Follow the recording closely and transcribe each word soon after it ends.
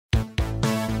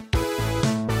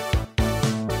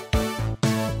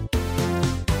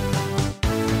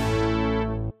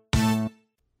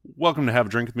Welcome to Have a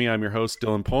Drink with Me. I'm your host,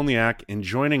 Dylan Polniak, and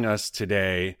joining us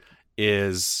today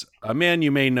is a man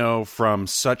you may know from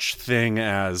such thing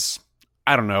as,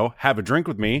 I don't know, Have a Drink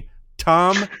with Me,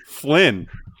 Tom Flynn.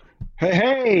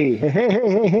 Hey.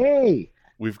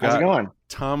 We've How's it got going?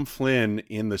 Tom Flynn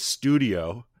in the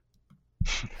studio.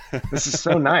 This is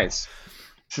so nice.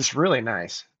 This is really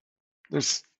nice.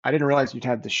 I didn't realize you'd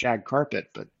have the shag carpet,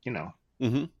 but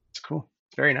hmm it's cool.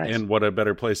 It's very nice. And what a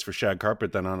better place for shag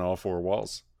carpet than on all four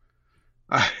walls.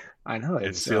 I know And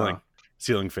it's ceiling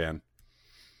fan.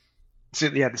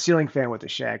 the ceiling fan with the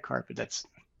shag carpet.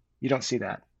 You don't see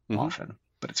that Mhm. often,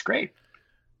 but it's great.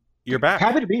 You're back.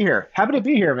 Happy to be here. Happy to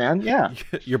be here, man. Yeah,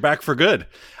 You're back for good.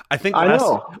 I think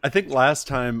know. last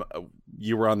time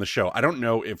you were on the show, I don't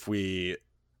know if we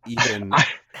even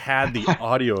had the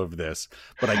audio of this,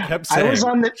 but I kept saying,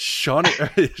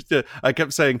 I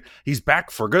kept saying he's back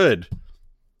for good.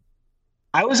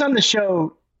 I was on the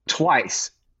show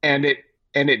twice, and it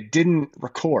didn't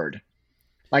record.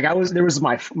 Like there was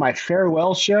my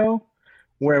farewell show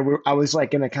where I was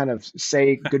like going to kind of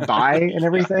say goodbye and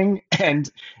everything. And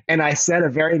I said a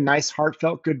very nice,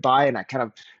 heartfelt goodbye. And I kind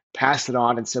of passed it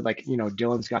on and said, like,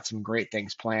 Dylan's got some great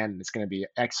things planned and it's going to be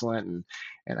excellent.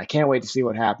 And I can't wait to see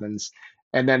what happens.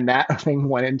 And then that thing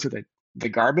went into the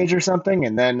garbage or something.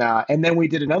 And then we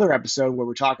did another episode where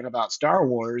we're talking about Star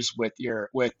Wars with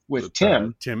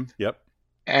Tim. Tim. Yep.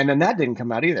 And then that didn't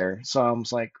come out either. So I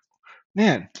was like,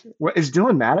 man, is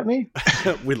Dylan mad at me?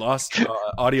 We lost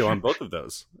audio on both of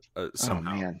those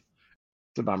somehow. Oh man,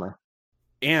 it's a bummer.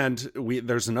 And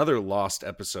there's another lost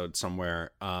episode somewhere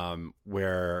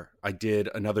where I did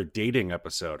another dating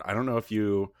episode. I don't know if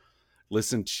you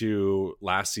listened to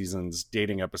last season's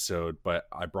dating episode, but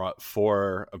I brought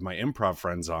 4 of my improv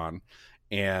friends on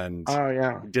and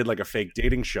did like a fake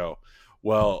dating show.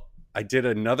 Well, I did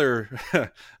another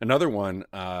one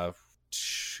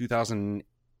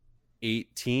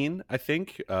 2018, I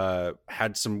think.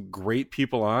 Had some great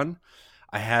people on.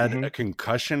 I had a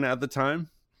concussion at the time.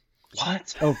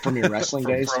 What? Oh, from your wrestling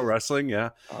from days? Pro wrestling, yeah.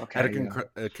 Okay. I had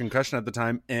a concussion at the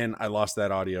time, and I lost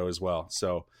that audio as well.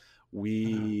 So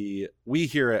we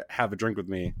here at Have a Drink with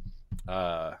Me.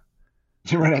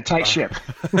 You're in a tight ship.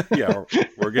 Yeah,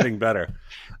 we're getting better.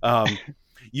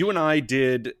 You and I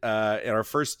did in our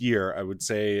first year, I would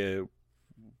say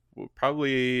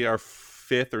probably our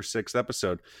 5th or 6th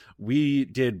episode, we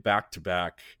did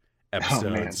back-to-back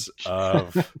episodes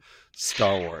of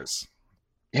Star Wars.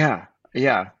 Yeah.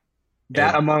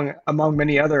 That among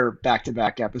many other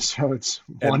back-to-back episodes,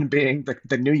 one being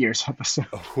the New Year's episode.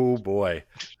 Oh boy.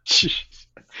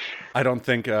 I don't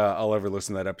think I'll ever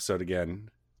listen to that episode again.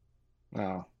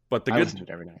 Oh, but I listen to it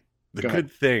every night. The good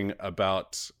thing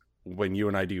about when you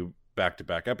and I do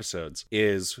back-to-back episodes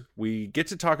is we get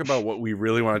to talk about what we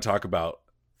really want to talk about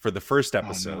for the first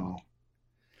episode. Oh, no.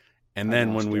 And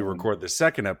then when we record the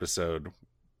second episode,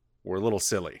 we're a little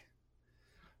silly.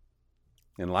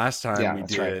 And last time we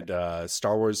did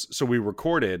Star Wars. So we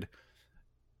recorded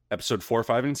episode 4,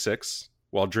 5, and 6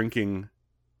 while drinking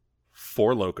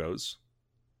 4 Locos.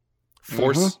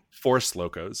 Force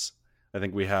Locos. I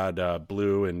think we had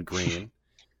blue and green.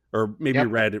 Or maybe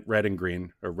red and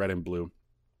green, or red and blue.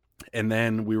 And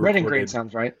then we recorded... Red and green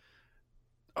sounds right.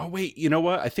 Oh, wait. You know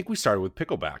what? I think we started with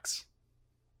picklebacks.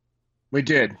 We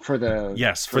did for the...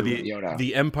 Yes, for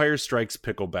the Empire Strikes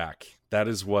Pickleback. That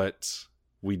is what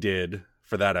we did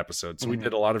for that episode. So we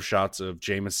did a lot of shots of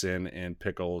Jameson and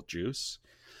pickle juice.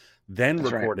 Then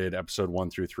recorded episode 1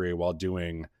 through 3 while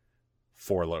doing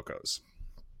 4 Locos.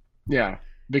 Yeah.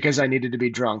 Because I needed to be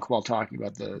drunk while talking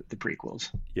about the prequels.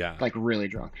 Yeah. Like really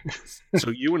drunk. So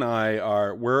you and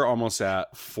we're almost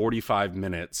at 45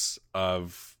 minutes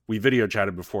we video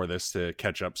chatted before this to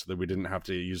catch up so that we didn't have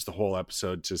to use the whole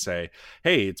episode to say,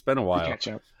 hey, it's been a while. Catch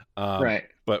up. Right.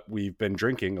 But we've been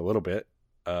drinking a little bit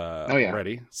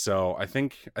already. So I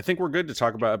think we're good to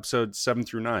talk about episodes 7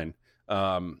 through 9.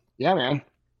 Yeah, man.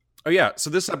 Oh yeah. So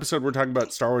this episode, we're talking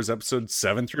about Star Wars episodes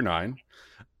 7 through 9.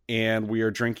 And we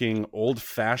are drinking old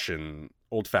fashions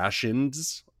or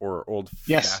old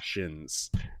fashions.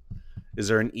 Is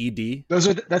there an ED?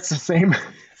 That's the same.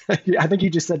 I think you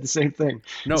just said the same thing.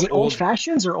 No, is it old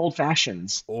fashions or old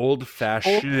fashions? Old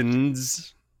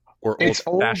fashions or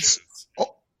old fashions.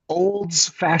 Olds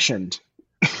fashioned.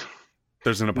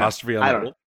 There's an apostrophe on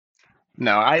that.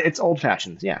 No, it's old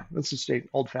fashions. Yeah, let's just say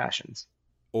old fashions.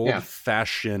 Old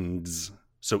fashions.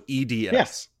 So EDS.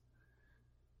 Yes.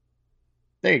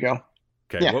 There you go.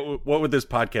 Okay. Yeah. What would this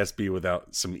podcast be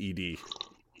without some ED?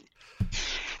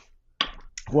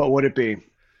 What would it be?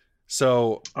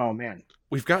 So, oh man,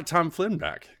 we've got Tom Flynn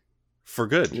back for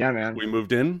good. Yeah, man. We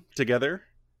moved in together.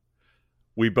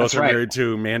 We both That's are right. married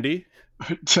to Mandy.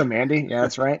 To Mandy. Yeah,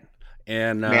 that's right.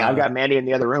 And Man, I've got Mandy in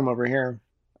the other room over here.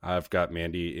 I've got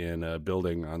Mandy in a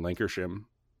building on Lancashire.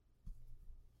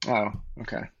 Oh,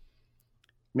 okay.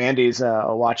 Mandy's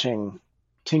watching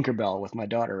Tinkerbell with my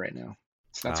daughter right now.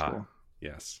 So that's cool.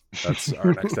 Yes, that's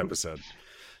our next episode.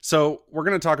 So we're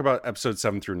going to talk about episode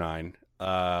 7 through 9.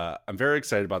 I'm very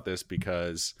excited about this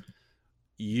because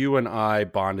you and I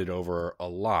bonded over a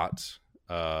lot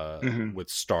with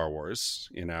Star Wars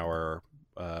in our,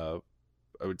 I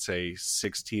would say,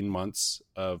 16 months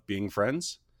of being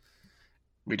friends.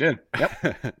 We did.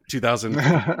 Yep.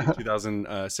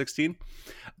 2016. It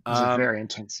was a very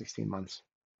intense 16 months.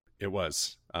 It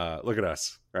was. Look at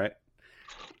us, right?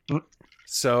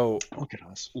 So look at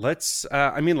us. Let's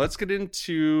get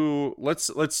into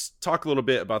let's talk a little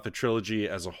bit about the trilogy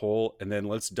as a whole, and then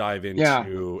let's dive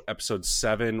into episode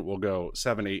 7. We'll go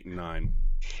 7, 8, and 9.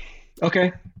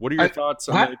 Okay. What are your thoughts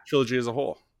on the trilogy as a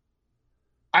whole?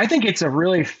 I think it's a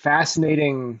really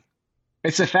fascinating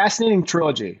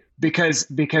trilogy because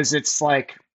it's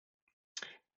like,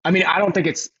 I mean, I don't think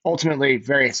it's ultimately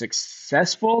very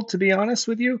successful, to be honest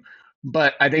with you,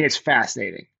 but I think it's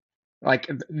fascinating. Like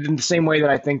in the same way that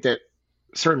I think that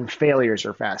certain failures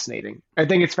are fascinating. I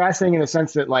think it's fascinating in the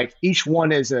sense that like each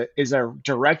one is a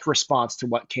direct response to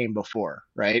what came before,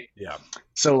 right? Yeah.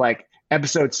 So like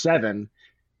episode 7,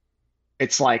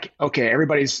 it's like, okay,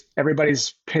 everybody's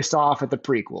pissed off at the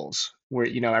prequels where,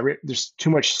 you know, there's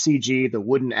too much CG, the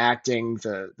wooden acting,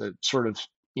 the sort of,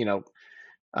 you know,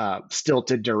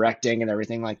 stilted directing and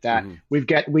everything like that. We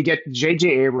get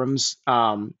J.J. Abrams.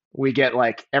 We get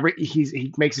like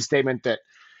he makes a statement that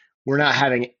we're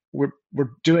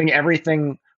doing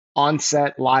everything on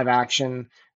set, live action,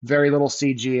 very little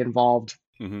CG involved.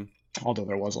 Although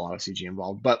there was a lot of CG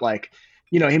involved, but like,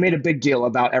 you know, he made a big deal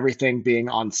about everything being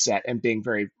on set and being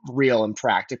very real and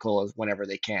practical whenever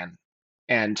they can.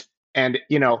 And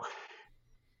you know,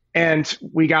 and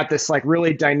we got this like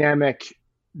really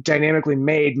dynamically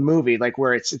made movie, like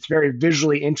where it's very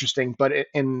visually interesting, but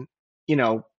you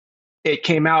know, it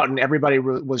came out and everybody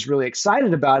was really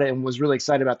excited about it and was really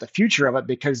excited about the future of it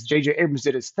because J.J. Abrams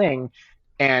did his thing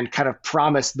and kind of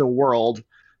promised the world,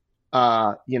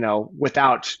 you know,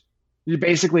 without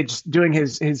basically just doing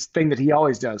his thing that he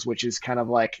always does, which is kind of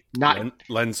like not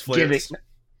lens flares.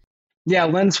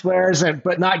 Lens flares,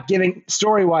 but not giving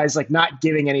story-wise, like not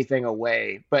giving anything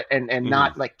away, but and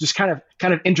not like just kind of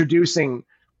introducing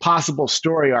possible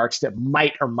story arcs that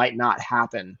might or might not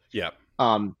happen. Yeah.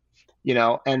 You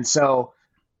know, and so,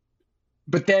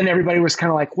 but then everybody was kind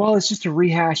of like, well, it's just a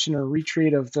rehash and a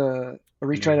retreat of A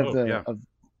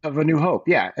New Hope.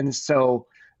 Yeah. And so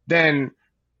then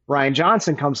Rian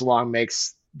Johnson comes along,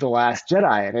 makes The Last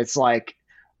Jedi, and it's like,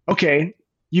 okay,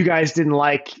 you guys didn't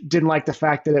like the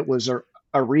fact that it was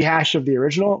a rehash of the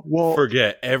original. Well,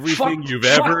 forget everything you've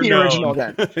ever known. Original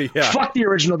then. Fuck the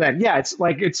original then. Yeah, it's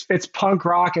like it's punk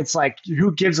rock. It's like,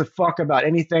 who gives a fuck about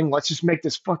anything? Let's just make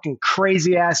this fucking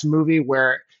crazy ass movie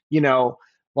where, you know,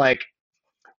 like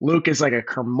Luke is like a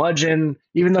curmudgeon,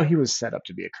 even though he was set up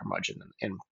to be a curmudgeon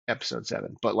in episode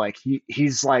 7. But like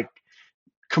he's like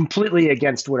completely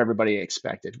against what everybody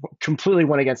expected, completely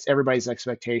went against everybody's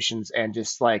expectations, and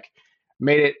just like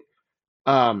made it,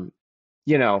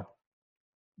 you know,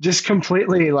 just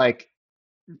completely like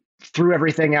threw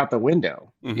everything out the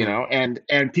window, you know, and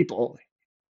people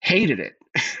hated it.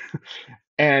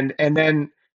 and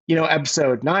then, you know,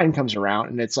 episode 9 comes around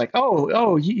and it's like,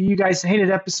 oh, you guys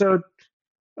hated episode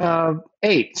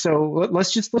 8. So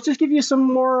let's just give you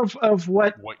some more of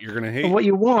what you're going to hate, what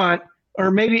you want. Or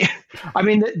maybe, I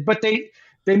mean, but they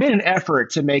made an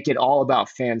effort to make it all about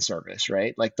fan service,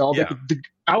 right? Like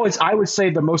I would say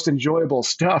the most enjoyable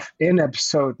stuff in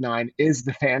episode 9 is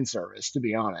the fan service, to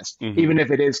be honest, even if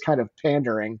it is kind of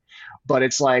pandering. But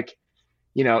it's like,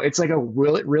 you know, it's like a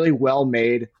really, really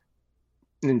well-made,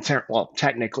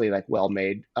 technically like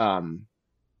well-made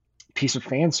piece of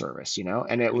fan service, you know?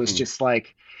 And it was just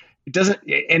like, it doesn't,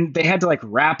 and they had to like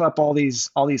wrap up all these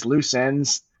loose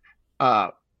ends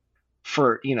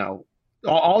for, you know,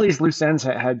 all these loose ends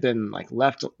had been like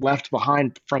left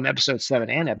behind from episode 7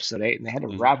 and episode 8, and they had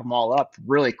to wrap them all up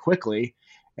really quickly.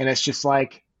 And it's just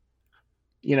like,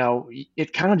 you know,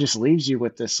 it kind of just leaves you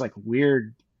with this like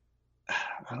weird,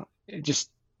 it's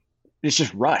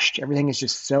just rushed. Everything is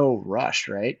just so rushed,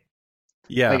 right?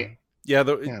 Yeah. Like,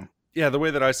 the way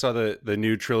that I saw the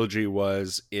new trilogy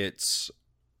was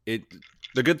the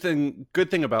good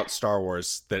thing about Star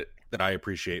Wars that I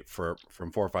appreciate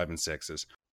from 4, 5, and 6 is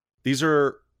these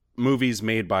are movies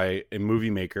made by a movie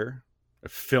maker, a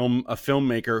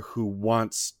filmmaker who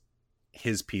wants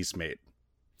his piece made.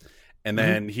 And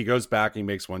then he goes back and he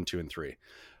makes 1, 2, and 3.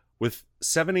 With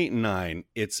 7, 8, and 9,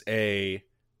 it's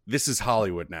this is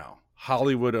Hollywood now.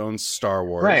 Hollywood owns Star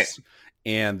Wars. Right.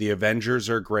 And the Avengers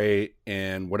are great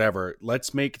and whatever.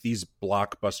 Let's make these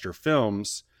blockbuster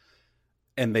films,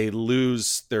 and they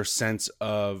lose their sense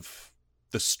of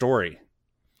the story.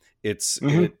 It's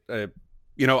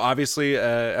obviously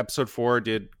episode 4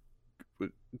 did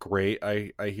great,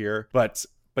 I hear, but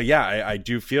yeah, I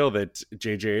do feel that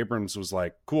J.J. Abrams was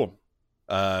like, cool,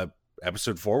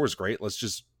 episode 4 was great, let's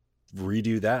just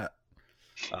redo that.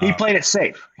 He played it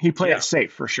safe. It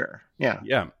safe for sure.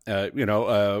 Yeah. A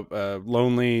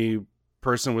lonely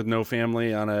person with no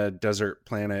family on a desert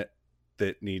planet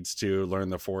that needs to learn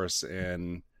the Force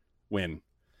and win.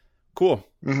 Cool.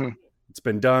 It's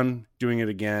been done, doing it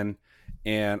again,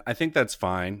 and I think that's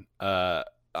fine. I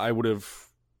would have.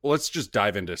 Let's just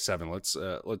dive into 7. Let's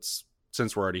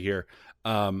since we're already here.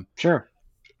 Sure.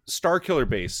 Star Killer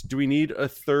Base. Do we need a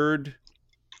third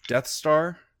Death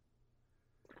Star?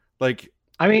 Like,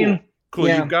 I mean, cool.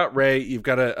 Yeah. You've got Rey. You've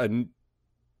got a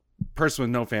person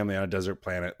with no family on a desert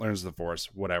planet, learns the Force,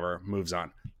 whatever, moves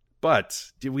on.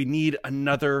 But do we need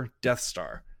another Death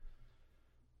Star?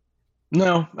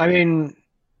 No, I mean,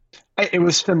 it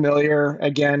was familiar.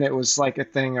 Again, it was like a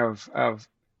thing of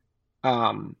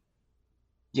playing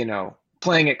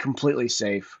it completely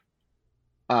safe,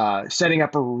 setting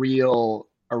up a real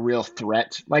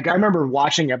threat. Like I remember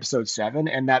watching episode 7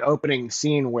 and that opening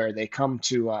scene where they come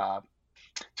to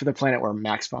the planet where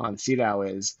Max von Sydow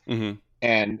is,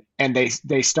 and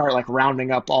they start like rounding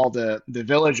up all the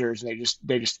villagers, and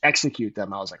they just execute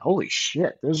them. I was like, holy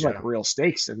shit, there's like real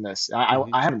stakes in this. I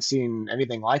haven't seen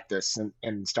anything like this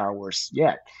in Star Wars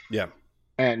yet. Yeah.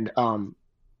 And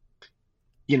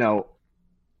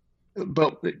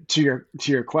but to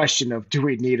your question of do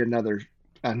we need another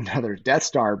Death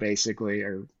Star, basically,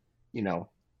 or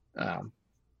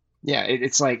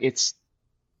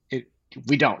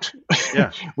we don't.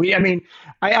 Yeah. I mean,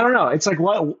 I don't know. It's like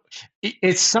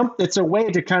it's a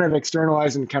way to kind of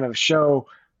externalize and kind of show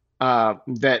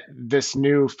that this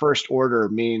new First Order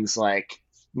means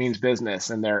business,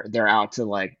 and they're out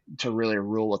to really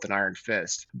rule with an iron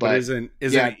fist. But isn't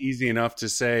it easy enough to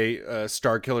say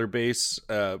Star Killer Base,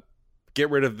 get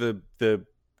rid of the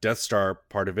Death Star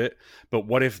part of it, but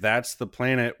what if that's the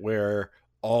planet where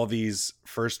all these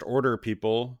First Order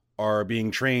people are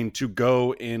being trained to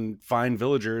go and find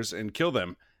villagers and kill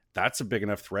them? That's a big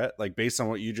enough threat. Like, based on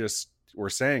what you just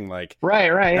were saying, like,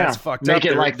 right, that's fucked up.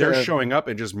 They're showing up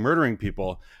and just murdering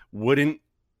people. Wouldn't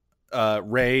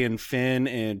Rey and Finn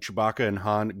and Chewbacca and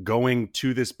Han going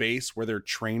to this base where they're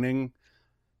training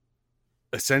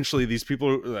essentially these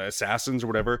people, assassins or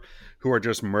whatever, who are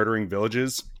just murdering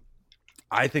villages?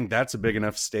 I think that's a big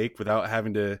enough stake without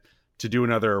having to do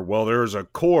another, well, there's a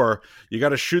core, you got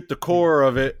to shoot the core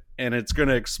of it and it's going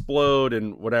to explode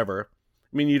and whatever.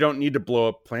 I mean, you don't need to blow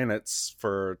up planets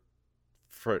to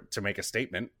make a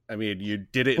statement. I mean, you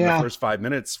did it in the first 5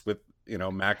 minutes with,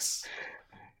 Max,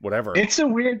 whatever. It's a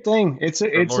weird thing. It's a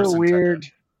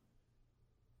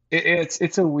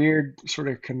weird sort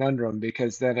of conundrum,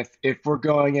 because then if we're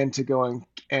going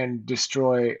and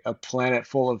destroy a planet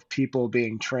full of people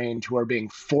being trained who are being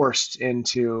forced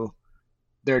into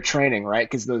their training, right?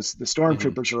 Because the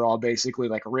stormtroopers are all basically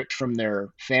like ripped from their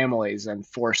families and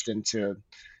forced into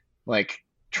like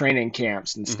training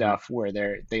camps and stuff where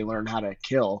they learn how to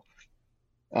kill.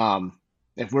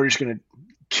 If we're just going to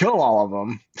kill all of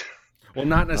them, well,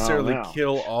 not necessarily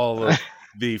kill all of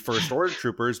the First Order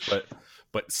troopers,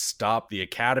 but stop the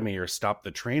academy or stop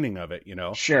the training of it.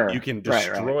 Sure, you can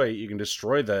destroy you can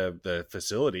destroy the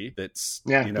facility that's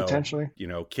potentially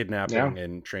kidnapping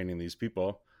and training these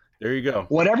people. There you go.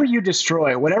 Whatever you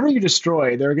destroy,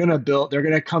 they're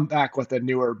gonna come back with a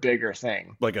newer, bigger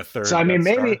thing, like a third. So I mean,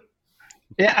 maybe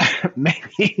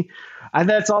and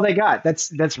that's all they got.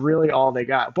 That's really all they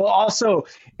got. But also,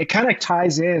 it kind of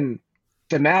ties in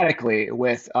thematically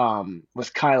with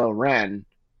Kylo Ren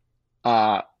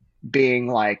being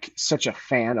like such a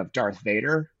fan of Darth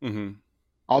Vader.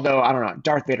 Although I don't know,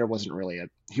 Darth Vader wasn't really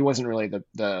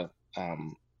the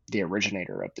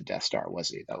originator of the Death Star, was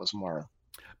he? That was more.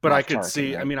 But I could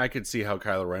see. Right? I mean, I could see how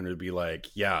Kylo Ren would be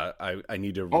like, "Yeah, I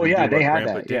need to." Oh yeah, they had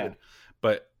that. Yeah.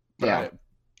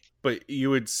 But you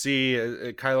would see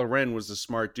Kylo Ren was a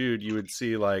smart dude. You would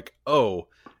see like, oh,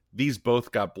 these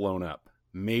both got blown up.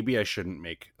 Maybe I shouldn't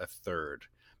make a third.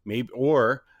 Maybe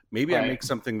I make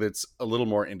something that's a little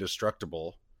more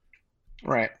indestructible.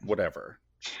 Right. Whatever.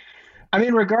 I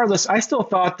mean, regardless, I still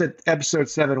thought that episode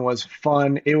 7 was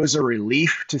fun. It was a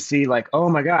relief to see like, oh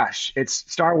my gosh, it's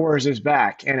Star Wars is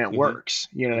back and it works.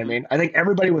 You know what I mean? I think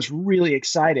everybody was really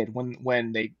excited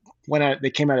when they they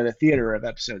came out of the theater of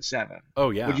episode 7. Oh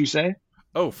yeah. Would you say?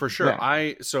 Oh, for sure. Yeah.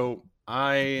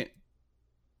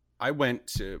 I went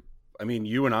to, I mean,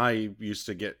 you and I used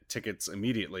to get tickets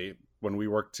immediately when we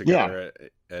worked Yeah. together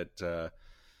at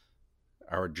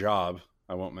our job.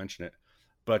 I won't mention it,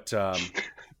 but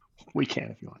We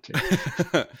can if you want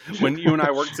to. when you and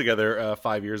I worked together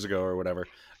 5 years ago or whatever,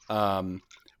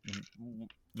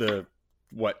 the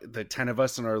 10 of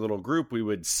us in our little group, we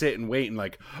would sit and wait and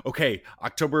like, okay,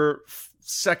 October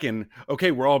 2nd,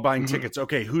 okay, we're all buying tickets.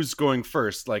 Okay, who's going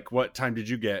first? Like, what time did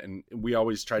you get? And we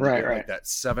always tried to get like that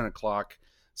 7:00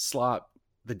 slot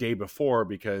the day before,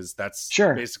 because that's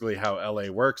basically how LA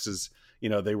works is, you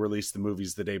know, they release the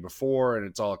movies the day before and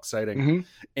it's all exciting.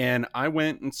 And I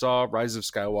went and saw Rise of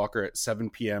Skywalker at 7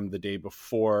 p.m. the day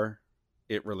before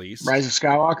it released. Rise of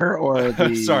Skywalker or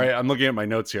the... Sorry, I'm looking at my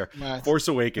notes here. Force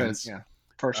Awakens. Yeah.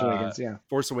 Force Awakens, yeah.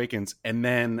 Force Awakens. And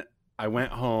then I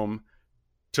went home,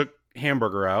 took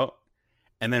Hamburger out,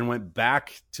 and then went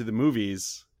back to the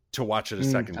movies to watch it a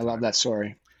second time. I love that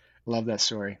story. Love that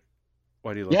story.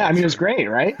 Why do you love Yeah, I mean, it was great,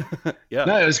 right? Yeah.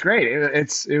 No, it was great.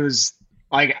 It was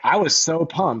like, I was so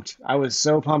pumped. I was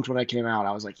so pumped when I came out.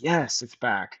 I was like, yes, it's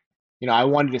back. You know, I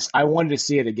wanted to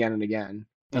see it again and again.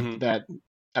 That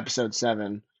episode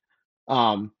 7.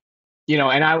 You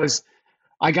know, and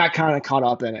I got kind of caught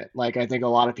up in it. Like, I think a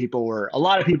lot of people were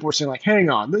saying like,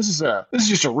 hang on, this is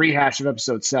just a rehash of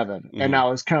episode 7. And I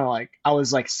was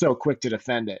so quick to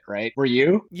defend it. Right. Were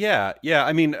you? Yeah. Yeah.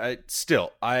 I mean,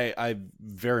 still, I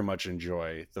very much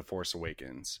enjoy The Force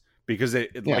Awakens because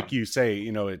it like you say,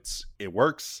 you know, it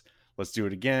works. Let's do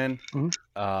it again.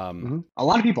 A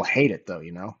lot of people hate it though,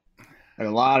 you know. Like,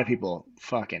 a lot of people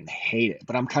fucking hate it,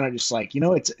 but I'm kind of just like, you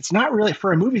know, it's not really,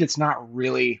 for a movie that's not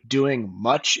really doing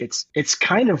much. It's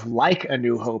kind of like A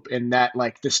New Hope in that,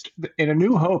 like, in A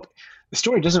New Hope, the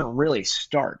story doesn't really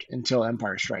start until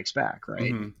Empire Strikes Back,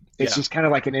 right? It's just kind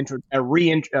of like a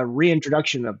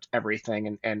reintroduction of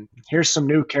everything, and here's some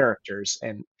new characters,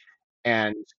 and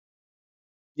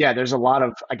yeah, there's a lot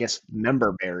of, I guess,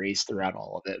 member berries throughout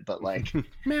all of it, but like, you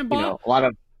know, a lot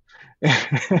of,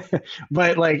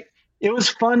 but like, it was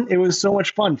fun. It was so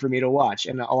much fun for me to watch,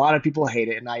 and a lot of people hate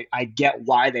it, and I get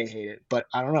why they hate it, but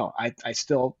I don't know. I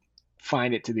still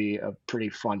find it to be a pretty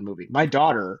fun movie. My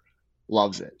daughter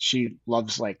loves it. She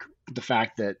loves, like, the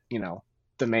fact that, you know,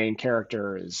 the main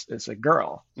character is a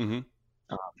girl.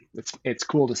 It's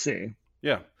cool to see.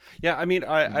 Yeah. Yeah. I mean,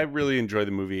 I really enjoy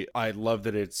the movie. I love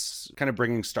that it's kind of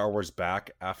bringing Star Wars back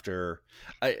after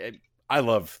I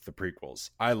love the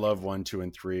prequels. I love 1, 2,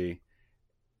 and 3.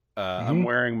 I'm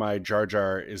wearing my Jar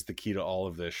Jar is the key to all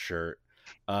of this shirt.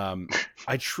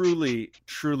 I truly,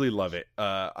 truly love it.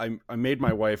 I made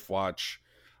my wife watch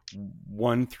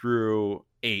 1 through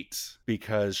 8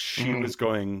 because she was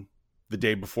going the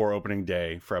day before opening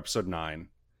day for episode 9.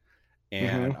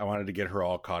 And I wanted to get her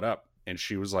all caught up. And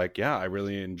she was like, yeah, I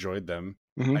really enjoyed them.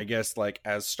 I guess, like,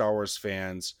 as Star Wars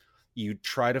fans, you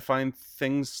try to find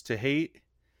things to hate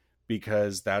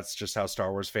because that's just how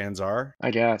Star Wars fans are,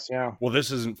 I guess. Yeah. Well, this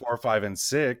isn't 4, 5, and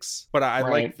 6, but I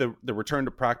like the return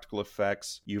to practical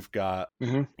effects. You've got,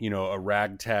 you know, a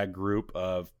ragtag group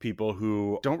of people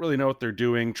who don't really know what they're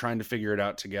doing, trying to figure it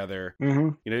out together.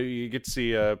 You know, you get to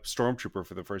see a stormtrooper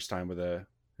for the first time with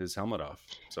his helmet off.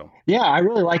 So yeah, I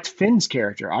really liked Finn's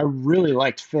character. I really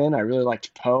liked Finn. I really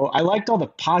liked Poe. I liked all the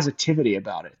positivity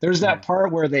about it. There's that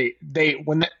part where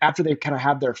after they kind of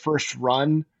have their first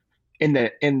run in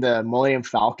the Millennium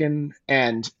Falcon,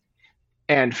 and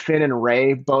Finn and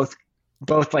Rey both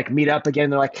like meet up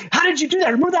again. They're like, how did you do that?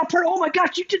 Remember that part? Oh my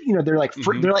gosh, you did. You know, they're like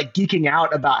they're like geeking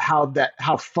out about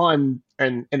how fun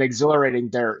and exhilarating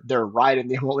their ride in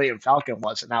the Millennium Falcon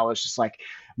was. And I was just like,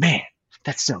 man,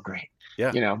 that's so great.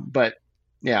 Yeah. You know, but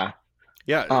yeah.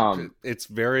 It's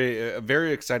a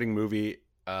very exciting movie.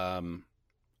 I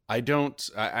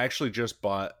actually just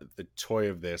bought the toy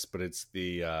of this, but it's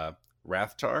the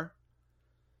Rathtar.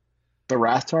 The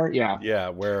Rathtar, yeah. Yeah,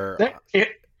 where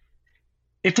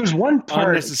if there's one part,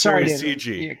 unnecessary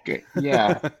CG.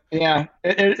 Yeah.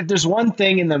 If there's one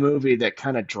thing in the movie that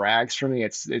kind of drags for me,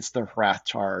 it's the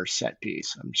Rathtar set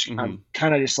piece. I'm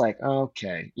kind of just like,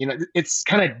 okay, you know, it's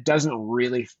kind of doesn't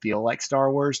really feel like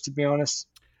Star Wars, to be honest.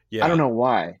 Yeah. I don't know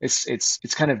why. It's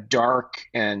kind of dark,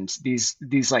 and these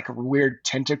like weird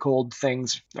tentacled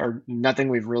things are nothing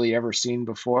we've really ever seen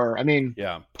before. I mean,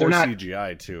 yeah, poor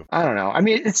CGI too. I don't know. I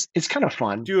mean, it's kind of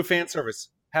fun. Do a fan service.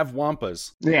 Have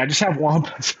wampas. Yeah, just have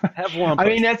wampas. Have wampas. I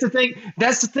mean, that's the thing.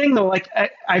 That's the thing, though. Like,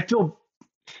 I feel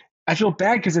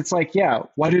bad because it's like, yeah,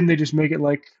 why didn't they just make it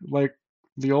like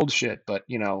the old shit? But,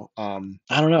 you know,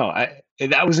 I don't know.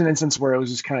 That was an instance where it was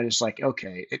just kind of just like,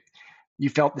 okay, you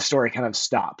felt the story kind of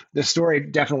stop. The story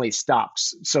definitely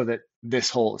stops so that this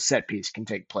whole set piece can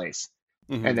take place.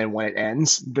 Hmm. And then when it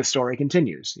ends, the story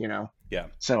continues, you know? Yeah.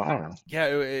 So I don't know.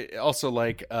 Yeah. Also,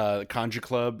 like, Conja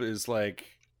Club is like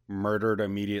murdered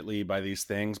immediately by these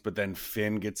things, but then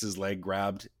Finn gets his leg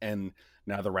grabbed, and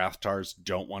now the Rathtars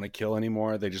don't want to kill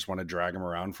anymore. They just want to drag him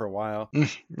around for a while.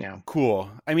 Yeah. Cool.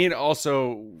 I mean,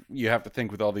 also, you have to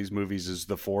think with all these movies is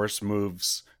the Force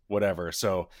moves whatever.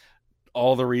 So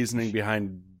all the reasoning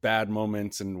behind bad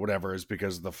moments and whatever is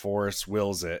because the Force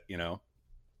wills it, you know?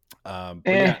 But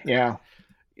yeah, Yeah.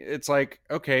 it's like,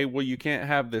 okay, well, you can't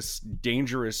have this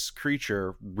dangerous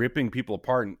creature ripping people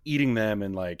apart and eating them,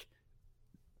 and like,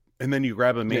 and then you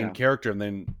grab a main Yeah. character, and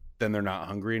then they're not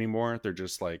hungry anymore. They're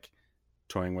just like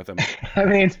toying with them. I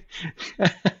mean,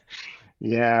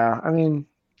 yeah. I mean,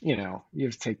 you know, you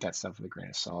have to take that stuff with a grain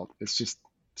of salt. It's just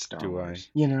Star Do I? Wars.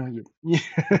 You know, you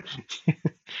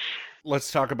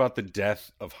Let's talk about the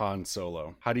death of Han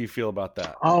Solo. How do you feel about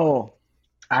that? Oh,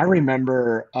 I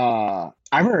remember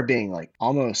being like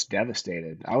almost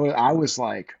devastated. I was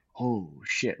like, oh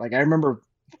shit. Like I remember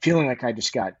feeling like I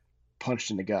just got punched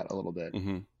in the gut a little bit.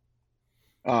 Hmm.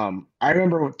 I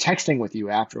remember texting with you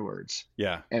afterwards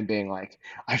Yeah. and being like,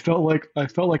 I felt like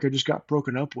I just got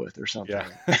broken up with or something.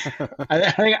 Yeah.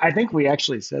 I think we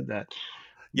actually said that.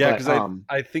 Yeah, But because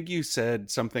I think you said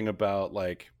something about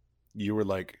like you were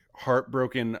like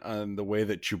heartbroken on the way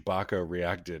that Chewbacca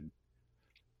reacted.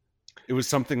 It was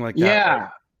something like that. Like yeah.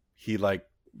 he like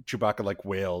Chewbacca like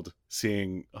wailed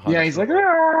seeing Han Yeah, he's like, Solo.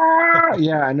 "Ah!"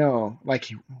 Yeah, I know. Like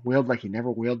he wailed like he never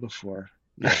wailed before.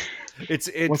 Yeah. It's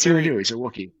What's he gonna very do? He's a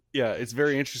Wookiee. yeah, it's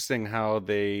very interesting how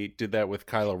they did that with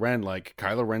Kylo Ren. Like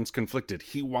Kylo Ren's conflicted.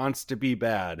 He wants to be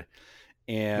bad.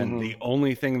 And Hmm. the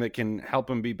only thing that can help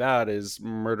him be bad is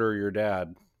murder your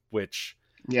dad, which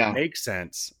Yeah. makes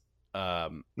sense.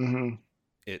 Um, Hmm.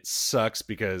 it sucks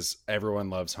because everyone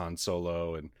loves Han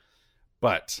Solo,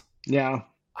 but Yeah.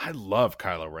 I love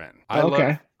Kylo Ren.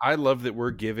 Okay. I love that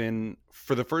we're given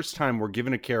for the first time we're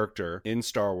given a character in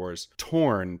Star Wars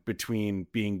torn between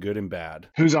being good and bad.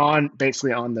 Who's on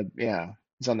basically on the yeah,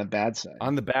 he's on the bad side.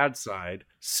 On the bad side,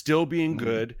 still being Hmm.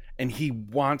 good, and he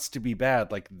wants to be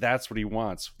bad. Like that's what he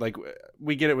wants. Like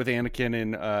we get it with Anakin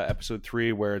in episode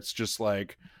 3 where it's just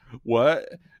like, what?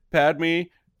 Padme?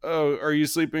 Oh, are you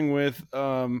sleeping with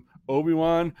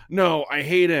Obi-Wan? No, I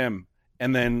hate him.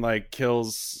 And then like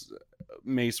kills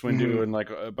Mace Windu Hmm. and like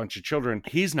a bunch of children.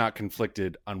 He's not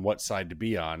conflicted on what side to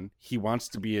be on. He wants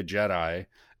to be a Jedi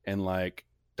and like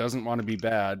doesn't want to be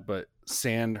bad, but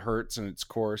sand hurts and it's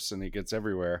coarse and it gets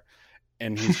everywhere.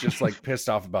 And he's just like pissed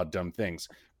off about dumb things.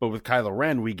 But with Kylo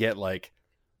Ren, we get like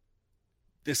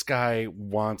this guy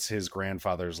wants his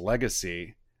grandfather's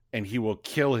legacy and he will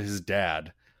kill his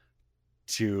dad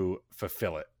to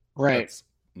fulfill it. Right. That's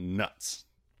nuts.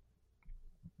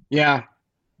 Yeah.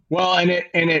 Well, and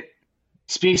it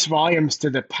speaks volumes to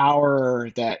the power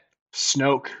that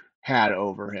Snoke had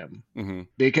over him. Mm-hmm.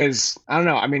 Because I don't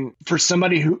know, I mean, for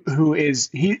somebody who is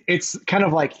it's kind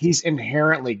of like he's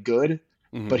inherently good,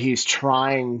 Mm-hmm. but he's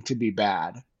trying to be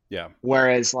bad. Yeah.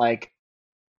 Whereas like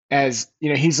as you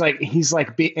know, he's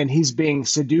being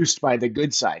seduced by the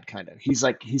good side kind of.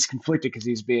 He's conflicted because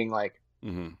he's being like,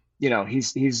 Mm-hmm. you know, he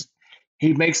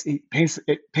paints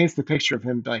the picture of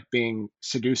him like being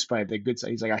seduced by the good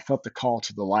side. He's like, I felt the call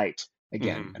to the light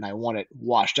again, Mm-hmm. and I want it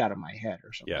washed out of my head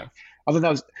or Yeah. something. I thought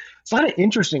that was it's a lot of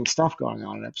interesting stuff going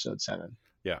on in episode 7.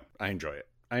 Yeah. I enjoy it.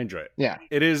 I enjoy it. Yeah.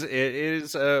 It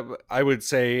is I would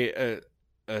say a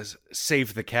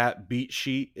save the cat beat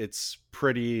sheet. It's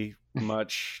pretty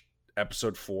much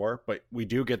episode 4, but we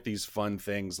do get these fun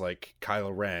things like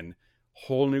Kylo Ren,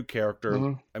 whole new character.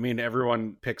 Hmm. I mean,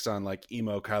 everyone picks on like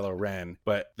emo Kylo Ren,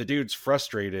 but the dude's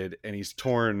frustrated and he's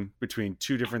torn between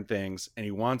two different things and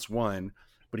he wants one,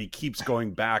 but he keeps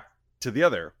going back to the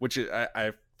other, which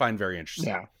I find very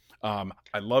interesting. Yeah.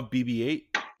 I love BB-8.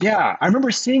 Yeah, I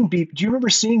remember seeing B. Do you remember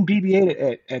seeing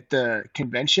BB-8 at the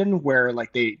convention where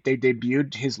like they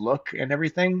debuted his look and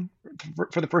everything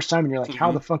for the first time, and you're like,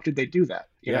 how Mhm. the fuck did they do that?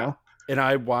 You Yeah. know? And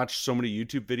I watched so many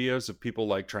YouTube videos of people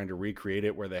like trying to recreate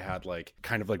it where they had like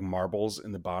kind of like marbles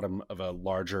in the bottom of a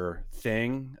larger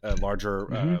thing, a larger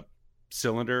Hmm.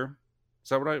 cylinder. Is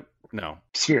that what no,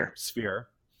 Sphere. sphere.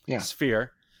 Yeah.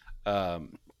 Sphere.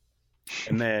 Um,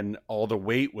 and then all the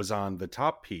weight was on the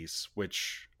top piece,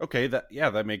 which okay,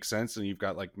 that makes sense. And you've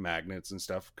got like magnets and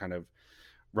stuff kind of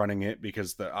running it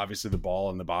because obviously the ball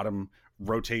on the bottom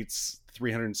rotates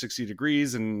 360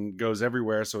 degrees and goes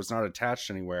everywhere, so it's not attached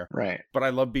anywhere. Right. But I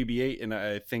love BB-8, and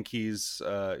I think he's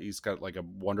got like a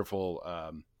wonderful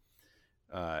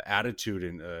attitude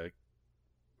and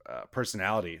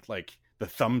personality. Like the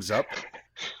thumbs up.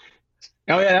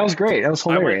 Oh yeah, that was great. That was I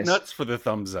went hilarious. nuts for the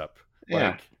thumbs up.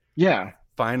 Yeah. Like, Yeah.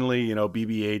 finally,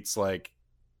 BB-8's like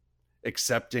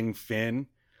accepting Finn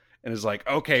and is like,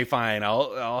 okay, fine,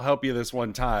 I'll help you this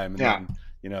one time, and Yeah.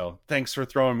 then thanks for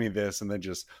throwing me this, and then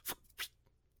just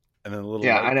and then a little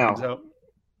Yeah, I light comes know. out.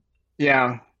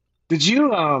 Yeah. Did you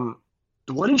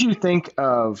what did you think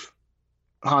of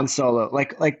Han Solo?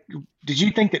 Like did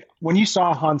you think that when you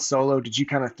saw Han Solo, did you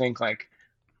kind of think like,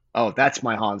 oh, that's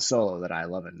my Han Solo that I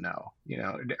love and know,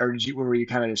 or were you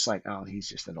kind of just like, oh, he's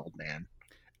just an old man?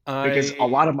 Because I a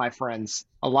lot of my friends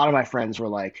were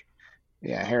like,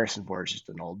 yeah, Harrison Ford's just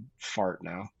an old fart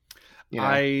now, you know?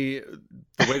 I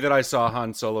the way that I saw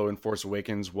Han Solo in Force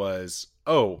Awakens was,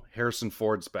 oh, Harrison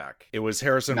Ford's back. It was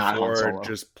Harrison Not Han Ford Solo.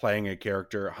 just playing a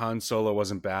character. Han Solo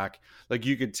wasn't back. Like,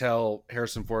 you could tell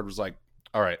Harrison Ford was like,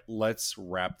 all right, let's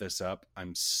wrap this up.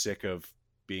 I'm sick of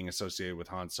being associated with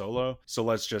Han Solo. So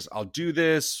I'll do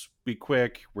this, be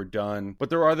quick, we're done. But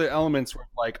there are the elements where,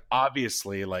 like,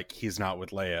 obviously, like, he's not with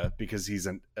Leia because he's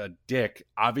a dick.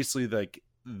 Obviously, like,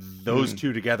 those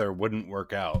two together wouldn't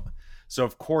work out. So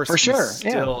of course For sure.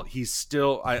 Yeah. he's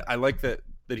still I like that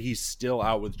he's still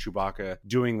out with Chewbacca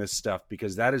doing this stuff,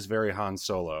 because that is very Han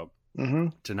Solo, Mm-hmm.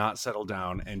 to not settle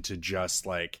down and to just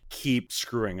like keep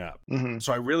screwing up. Mm-hmm.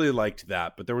 So I really liked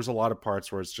that, but there was a lot of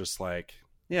parts where it's just like,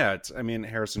 yeah,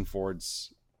 Harrison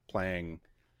Ford's playing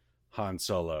Han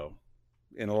Solo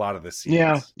in a lot of the scenes.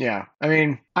 Yeah, yeah. I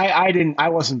mean, I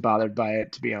wasn't bothered by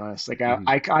it, to be honest. Like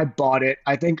Mhm. I bought it.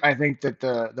 I think that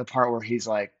the part where he's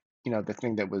like, the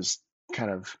thing that was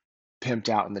kind of pimped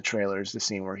out in the trailers, the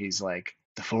scene where he's like,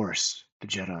 the Force, the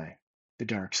Jedi, the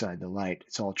dark side, the light,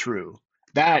 it's all true.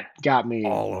 That got me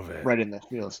All of it. right in the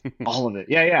feels. All of it.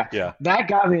 Yeah, yeah. Yeah. That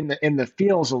got me in the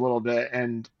feels a little bit,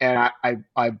 and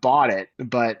I bought it,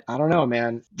 but I don't know,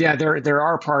 man. Yeah, there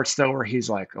are parts though where he's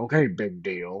like, okay, big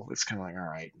deal. It's kind of like, all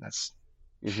right,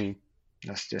 Mm-hmm.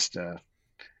 that's just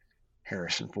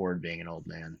Harrison Ford being an old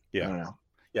man. I Yeah. don't know.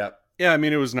 Yeah. Yeah. I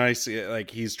mean, it was nice. Like,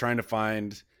 he's trying to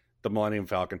find the Millennium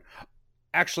Falcon.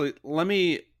 Actually, let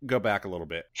me go back a little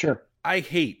bit. Sure. I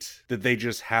hate that they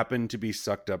just happen to be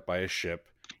sucked up by a ship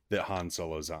that Han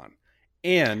Solo's on,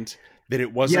 and that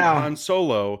it wasn't Yeah. Han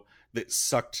Solo that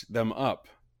sucked them up.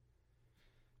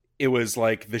 It was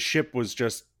like the ship was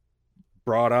just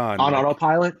brought on On like,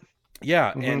 autopilot.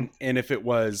 yeah. Mhm. And if it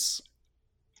was,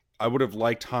 I would have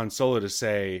liked Han Solo to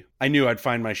say, I knew I'd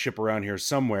find my ship around here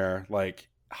somewhere. Like,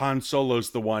 Han Solo's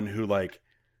the one who like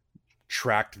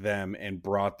tracked them and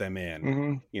brought them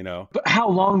in, Mhm. But how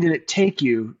long did it take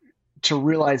you to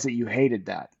realize that you hated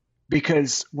that?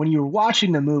 Because when you're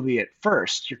watching the movie at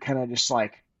first, you're kind of just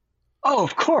like, oh,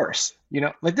 of course,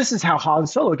 like this is how Han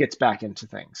Solo gets back into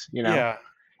things, Yeah,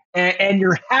 and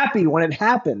you're happy when it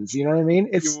happens. You know what I mean?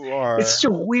 you It's such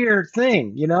are. a weird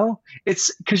thing,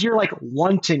 It's because you're like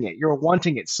wanting it. You're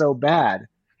wanting it so bad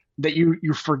that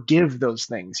you forgive those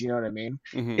things. You know what I mean?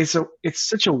 Mhm. It's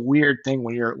such a weird thing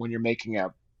when you're making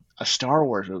a Star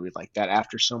Wars movie like that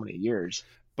after so many years.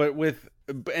 But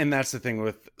and that's the thing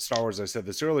with Star Wars, I said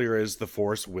this earlier, is the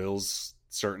Force wills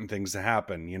certain things to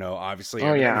happen. Obviously Oh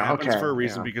everything yeah, happens okay, for a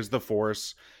reason yeah. because the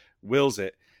Force wills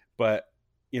it. But,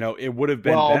 it would have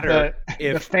been Well, better the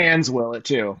if, fans will it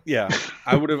too. yeah,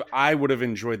 I would have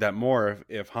enjoyed that more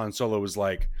if Han Solo was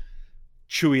like,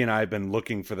 Chewie and I have been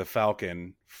looking for the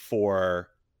Falcon for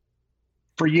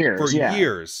For years, yeah.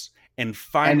 years. And And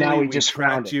finally, now we we just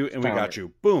found tracked it. you and we Found got it.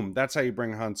 you. Boom. That's how you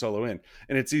bring Han Solo in.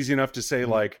 And it's easy enough to say, Mhm.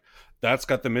 like, that's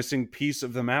got the missing piece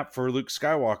of the map for Luke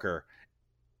Skywalker.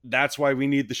 That's why we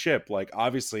need the ship. Like,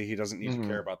 obviously, he doesn't need to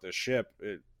care Mhm. about this ship.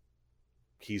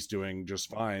 He's doing just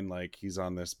fine. Like, he's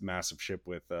on this massive ship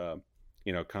with,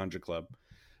 Conja Club.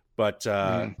 But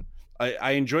Mhm.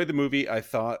 I enjoyed the movie. I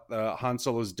thought Han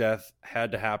Solo's death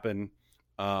had to happen.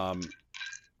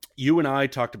 You and I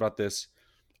talked about this.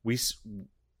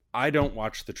 I don't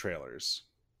watch the trailers.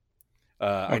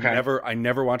 Okay. I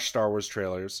never watch Star Wars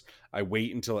trailers. I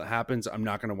wait until it happens. I'm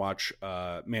not going to watch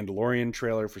Mandalorian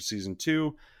trailer for season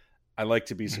 2. I like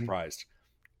to be Mhm. surprised.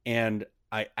 And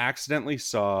I accidentally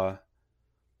saw,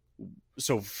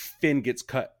 so Finn gets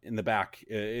cut in the back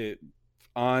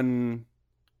on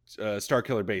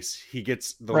Starkiller Base. He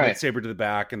gets the Right. lightsaber to the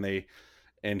back,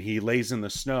 and he lays in the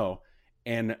snow.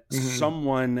 And Mhm.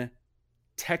 someone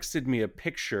texted me a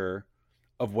picture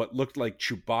of what looked like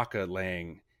Chewbacca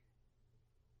laying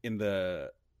in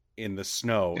the in the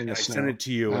snow. In And the I sent snow. it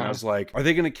to you, and I was like, are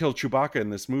they going to kill Chewbacca in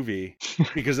this movie?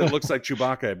 Because it looks like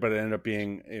Chewbacca, but it ended up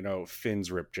being,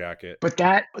 Finn's rip jacket. But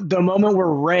the moment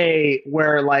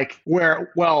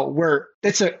where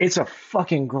it's a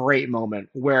fucking great moment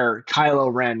where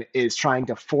Kylo Ren is trying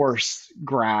to force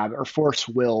grab or force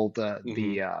will Mm-hmm.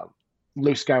 the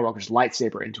Luke Skywalker's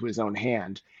lightsaber into his own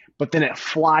hand, but then it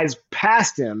flies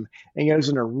past him and goes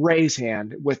into Rey's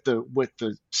hand with the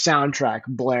soundtrack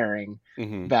blaring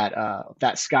Mm-hmm. that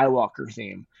Skywalker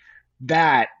theme.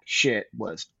 That shit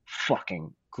was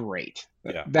fucking great.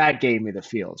 Yeah. That gave me the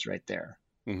feels right there.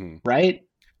 Mm-hmm. Right?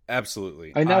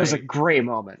 Absolutely. I mean, that was a great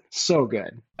moment. So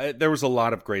good. There was a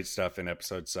lot of great stuff in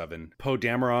episode 7. Poe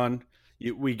Dameron,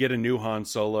 we get a new Han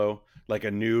Solo, like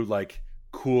a new, like,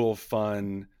 cool,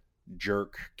 fun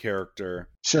jerk character.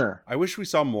 Sure. I wish we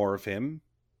saw more of him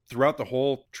throughout the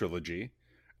whole trilogy.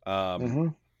 Mm-hmm.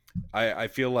 I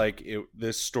feel like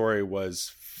this story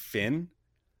was Finn.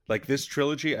 Like, this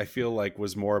trilogy, I feel like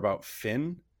was more about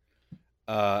Finn.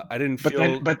 I didn't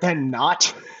feel, but then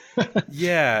not.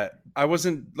 yeah, I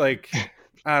wasn't like,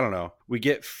 I don't know. We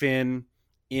get Finn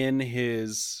in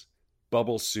his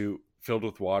bubble suit filled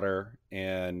with water or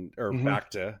Mm-hmm.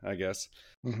 Bacta, I guess.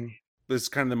 Mm-hmm. This is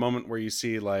kind of the moment where you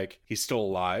see, like, he's still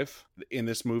alive. In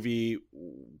this movie,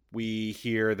 we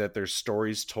hear that there's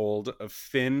stories told of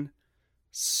Finn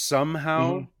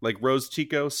somehow, Mm-hmm. like Rose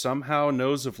Tico somehow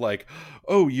knows of, like,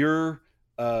 oh, you're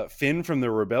Finn from the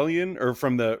rebellion or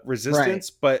from the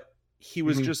resistance, Right. but he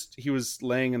was Mm-hmm. he was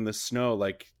laying in the snow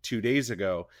like 2 days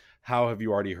ago. How have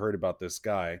you already heard about this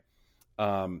guy?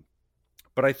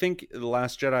 But I think The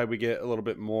Last Jedi, we get a little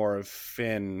bit more of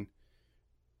Finn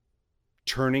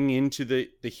turning into the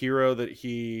hero that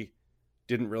he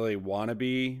didn't really want to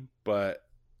be, but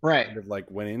Right. kind of like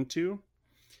went into.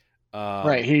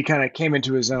 Right. He kind of came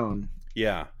into his own.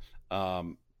 Yeah.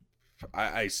 Um,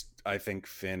 I think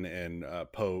Finn and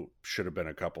Poe should have been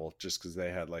a couple just because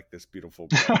they had like this beautiful.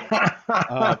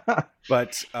 But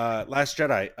Last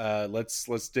Jedi,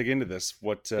 let's dig into this.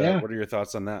 What Yeah. are your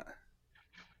thoughts on that?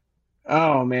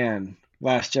 Oh man,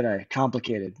 Last Jedi,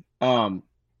 complicated.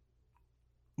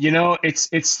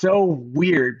 It's so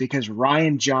weird because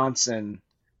Ryan Johnson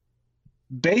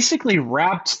basically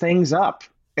wrapped things up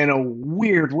in a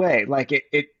weird way. Like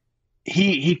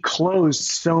he closed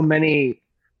so many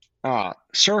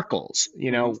circles,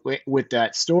 Mm-hmm. with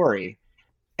that story,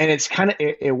 and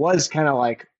it was kind of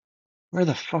like, where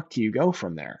the fuck do you go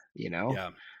from there, Yeah.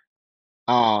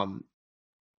 Um,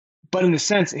 but in a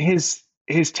sense, his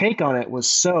take on it was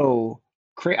so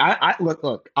crazy. I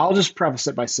look. I'll just preface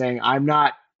it by saying I'm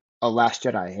not a Last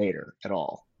Jedi hater at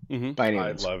all Mm-hmm. by any I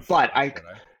means, love but Last I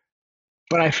Jedi.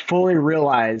 but I fully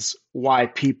realize why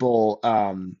people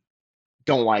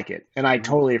don't like it, and I Mm-hmm.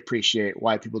 totally appreciate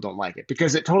why people don't like it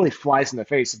because it totally flies in the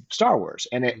face of Star Wars,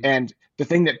 Mm-hmm. and the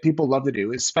thing that people love to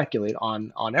do is speculate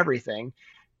on everything,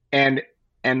 and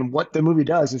what the movie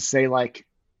does is say like,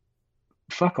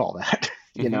 fuck all that,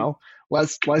 Mm-hmm.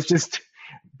 let's just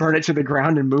burn it to the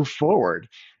ground and move forward.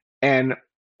 And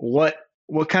what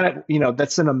kind of,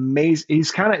 that's an amazing,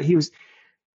 he's kind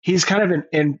of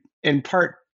in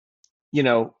part, you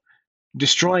know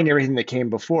destroying everything that came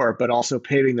before, but also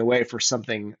paving the way for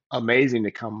something amazing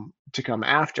to come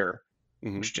after,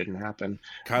 Mm-hmm. which didn't happen.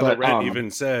 Kylo But Ren even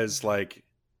says, like,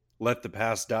 let the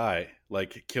past die,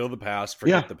 like, kill the past, yeah,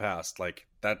 forget the past. Like,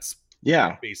 that's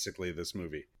yeah, basically this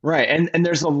movie. right. And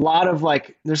there's a lot of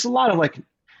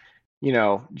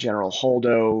General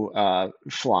Holdo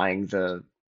flying the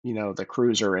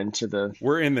cruiser into the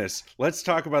We're in this. Let's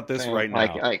talk about this thing. right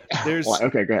Like, now. well, There's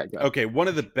okay, go ahead, go ahead. okay, one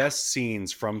of the best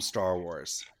scenes from Star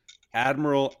Wars.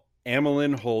 Admiral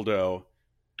Amelin Holdo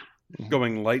Mhm.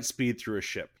 going light speed through a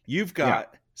ship. You've Yeah.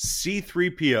 got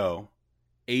C3PO,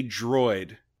 a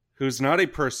droid who's not a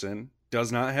person, does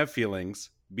not have feelings.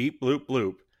 Beep bloop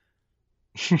bloop.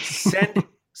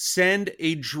 Send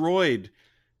a droid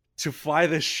to fly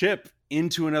the ship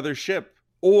into another ship,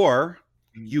 or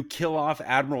you kill off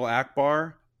Admiral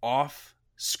Akbar off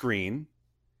screen.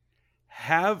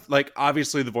 Have, like,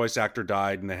 obviously the voice actor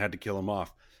died and they had to kill him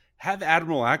off. Have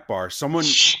Admiral Akbar, someone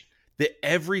that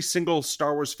every single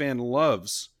Star Wars fan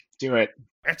loves. Do it.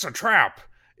 It's a trap.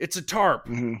 It's a tarp.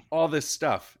 Hmm. All this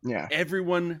stuff. Yeah.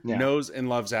 Everyone Yeah. knows and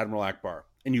loves Admiral Akbar,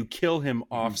 and you kill him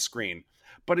off screen.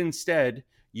 But instead,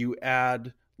 you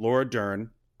add Laura Dern.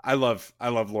 I love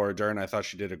Laura Dern. I thought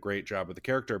she did a great job with the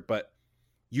character, but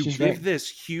you She's give great. this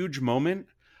huge moment,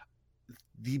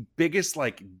 the biggest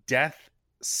like death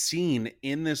scene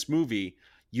in this movie,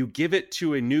 you give it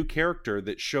to a new character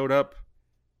that showed up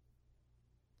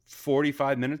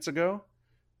 45 minutes ago.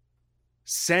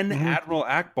 Send Mhm. Admiral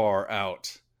Akbar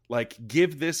out. Like,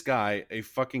 give this guy a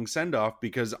fucking send off,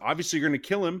 because obviously you're going to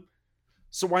kill him.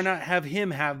 So why not have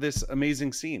him have this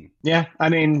amazing scene? Yeah, I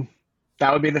mean,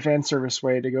 that would be the fan service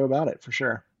way to go about it for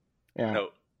sure. Yeah. No,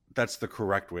 that's the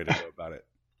correct way to go about it.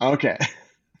 Okay.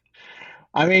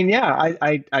 I mean, yeah,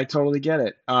 I totally get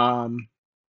it.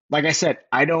 Like I said,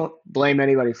 I don't blame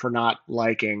anybody for not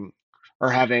liking or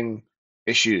having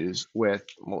issues with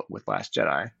Last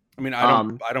Jedi. I mean,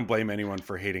 Um, I don't blame anyone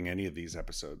for hating any of these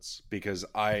episodes, because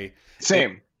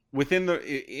Same. within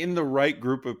in the right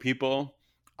group of people,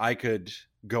 I could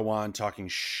go on talking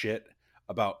shit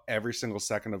about every single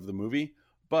second of the movie,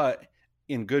 but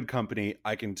in good company,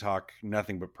 I can talk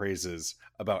nothing but praises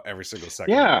about every single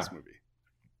second of Yeah. this movie.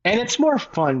 And it's more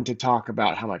fun to talk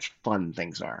about how much fun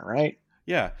things are, right?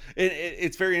 Yeah,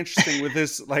 it's very interesting with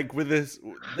this, like with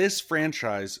this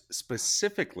franchise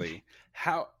specifically.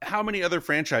 How many other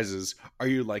franchises are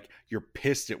you like you're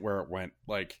pissed at where it went?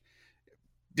 Like,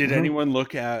 did Hmm. anyone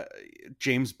look at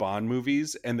James Bond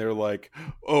movies and they're like,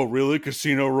 "Oh, really?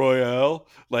 Casino Royale?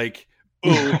 Like,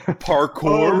 oh, Oh,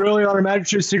 parkour? really? On Her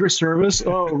Majesty's Secret Service?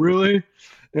 Oh, really?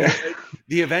 Yeah.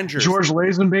 The Avengers? George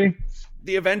Lazenby?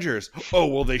 The Avengers? Oh,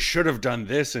 well, they should have done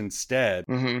this instead."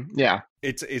 Yeah.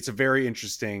 It's a very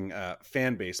interesting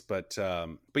fan base, but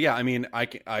yeah, I mean, I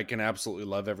can absolutely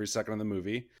love every second of the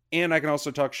movie, and I can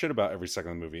also talk shit about every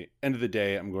second of the movie. End of the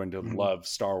day, I'm going to Mhm. love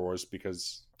Star Wars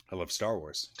because I love Star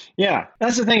Wars. Yeah.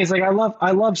 That's the thing. It's like I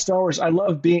love Star Wars. I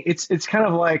love being it's kind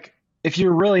of like if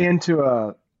you're really into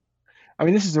I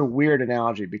mean, this is a weird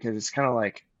analogy because it's kind of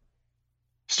like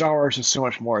Star Wars is so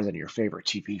much more than your favorite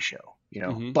TV show, you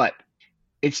know? Mm-hmm. But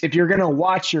it's if you're gonna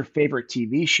watch your favorite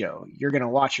TV show, you're gonna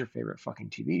watch your favorite fucking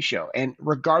TV show. And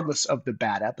regardless of the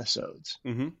bad episodes,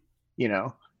 Mm-hmm. you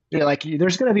know, you're like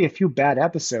there's gonna be a few bad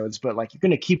episodes, but like you're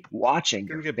gonna keep watching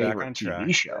Gonna your get back favorite on TV track.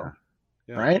 Yeah. show,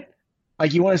 Yeah. right?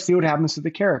 Like you want to see what happens to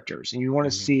the characters and you want to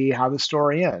Mm-hmm. see how the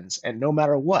story ends, and no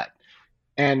matter what.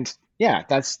 And yeah,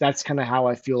 that's kind of how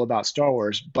I feel about Star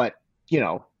Wars, but you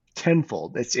know,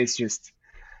 tenfold. It's just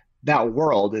that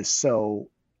world is so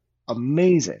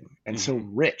amazing and so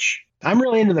Mm-hmm. rich. I'm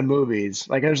really into the movies.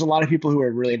 Like, there's a lot of people who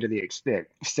are really into the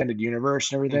extended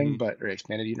universe and everything, Mm-hmm. but or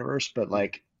expanded universe. But Mm-hmm.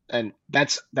 like, and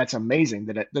that's amazing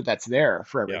that's there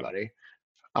for Yeah. everybody.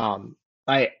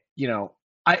 I you know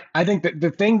I think that the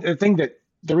thing that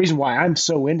the reason why I'm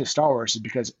so into Star Wars is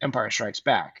because Empire Strikes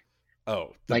Back.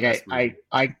 Oh, the Like best movie.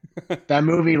 I that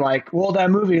movie like well that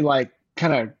movie like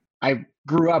kind of I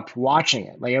grew up watching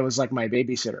it. Like it was like my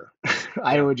babysitter.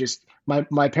 I Yeah. would just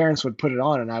my parents would put it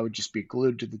on and I would just be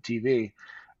glued to the TV.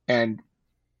 And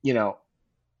you know,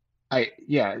 I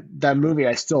yeah, that movie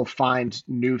I still find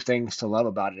new things to love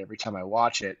about it every time I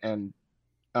watch it. And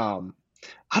um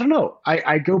I don't know.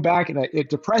 I go back and it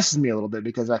depresses me a little bit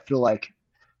because I feel like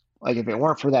if it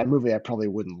weren't for that movie, I probably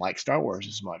wouldn't like Star Wars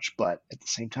as much. But at the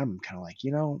same time, I'm kind of like,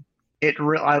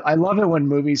 I love it when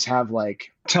movies have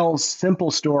like tell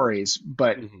simple stories,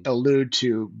 but Mm-hmm. allude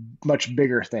to much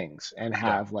bigger things and Yeah.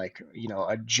 have like,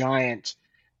 a giant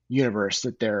universe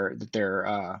that they're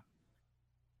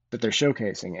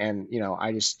showcasing. And,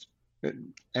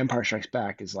 Empire Strikes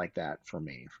Back is like that for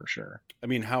me, for sure. I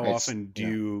mean, how It's, often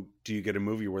do you get a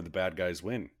movie where the bad guys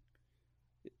win?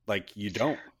 Like, you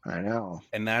don't. I know.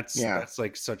 And Yeah, that's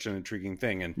like such an intriguing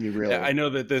thing. And you I really. know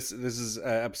that this is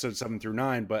episode 7 through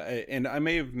 9, but and I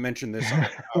may have mentioned this on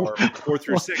our 4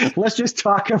 through 6. Let's just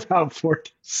talk about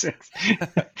 46.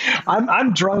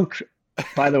 I'm drunk,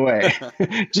 by the way,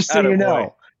 just so you Attaboy.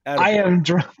 know. I Attaboy. am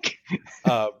drunk.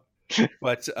 uh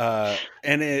but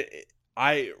and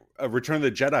I Return of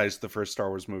the Jedi is the first Star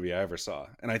Wars movie I ever saw,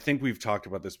 and I think we've talked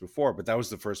about this before, but that was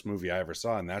the first movie I ever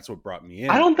saw, and that's what brought me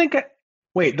I in. don't think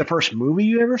wait, the first movie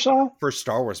you ever saw? First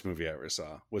Star Wars movie I ever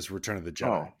saw was Return of the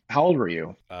Jedi. Oh, how old were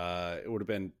you? It would have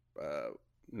been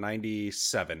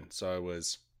 97, so I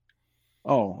was.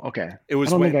 Oh, okay. It I was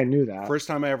don't think when I knew that. first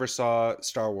time I ever saw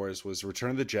Star Wars was Return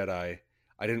of the Jedi.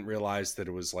 I didn't realize that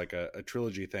it was like a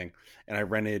trilogy thing, and I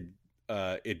rented.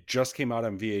 It just came out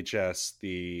on VHS.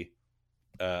 The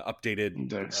updated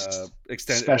The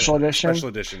extended special edition?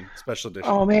 special edition.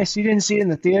 Oh man, so you didn't see it in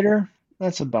the theater?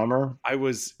 That's a bummer. I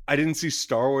didn't see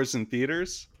Star Wars in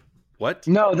theaters. What?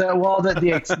 No, the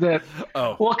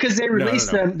Oh, well, because they no,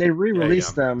 released no. them, they Yeah.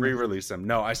 re-released them. Re-release them.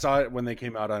 No, I saw it when they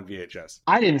came out on VHS.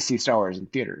 I didn't see Star Wars in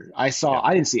theater. Yeah.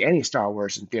 I didn't see any Star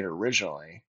Wars in theater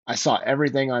originally. I saw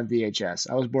everything on VHS.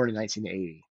 I was born in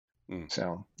 1980. Mm.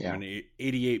 So, I'm yeah. an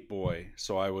 88 boy,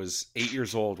 so I was 8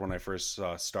 years old when I first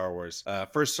saw Star Wars.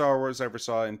 First Star Wars I ever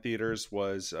saw in theaters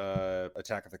was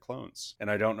Attack of the Clones, and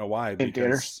I don't know why, In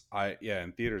theaters? because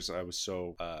in theaters I was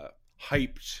so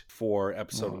hyped for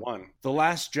Episode Oh. 1, The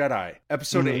Last Jedi,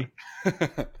 Episode Mhm.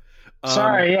 8. Um,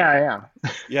 Sorry, yeah.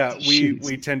 yeah, Shoots.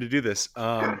 we tend to do this.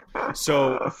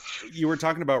 So you were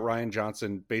talking about Ryan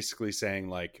Johnson basically saying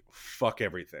like fuck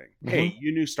everything. Hey, Hmm.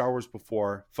 you knew Star Wars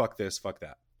before. Fuck this. Fuck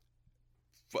that.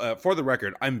 For the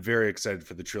record, I'm very excited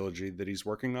for the trilogy that he's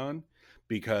working on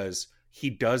because he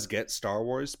does get Star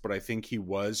Wars, but I think he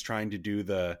was trying to do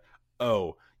the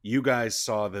you guys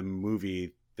saw the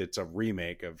movie that's a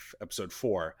remake of Episode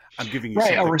 4. I'm giving you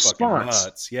Right, a something fucking response.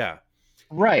 nuts, yeah.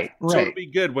 Right, So it'll right. be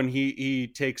good when he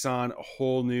takes on a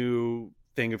whole new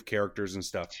thing of characters and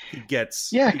stuff. Yeah, He gets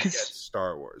because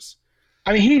Star Wars.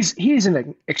 I mean, he's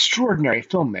an extraordinary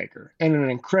filmmaker and an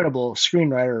incredible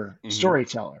screenwriter, Mm-hmm.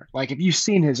 storyteller. Like, if you've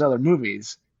seen his other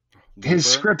movies, his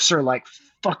Looper. scripts are like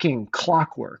fucking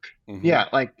clockwork. Mm-hmm. Yeah,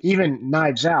 like even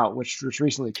Knives Out, which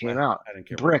recently came out, I didn't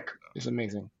care for it. Brick is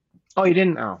amazing. Oh, you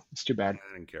didn't? Oh, it's too bad.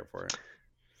 I didn't care for it.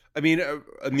 I mean, So,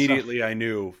 immediately I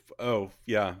knew, oh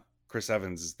yeah, Chris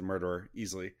Evans is the murderer.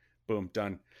 Easily, boom,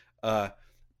 done.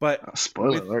 But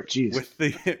spoiler alert, jeez.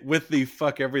 with the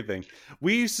fuck everything,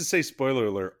 we used to say spoiler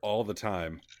alert all the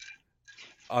time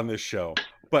on this show.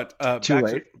 But Too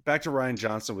late. back to Ryan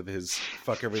Johnson with his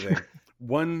fuck everything.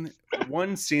 One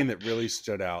scene that really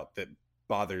stood out that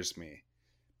bothers me,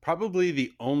 probably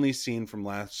the only scene from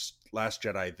Last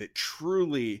Jedi that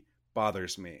truly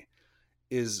bothers me,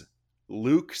 is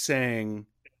Luke saying,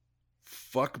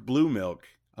 fuck blue milk,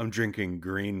 I'm drinking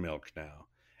green milk now.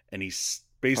 And he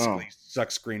basically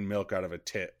sucks green milk out of a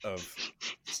tit of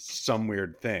some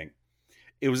weird thing.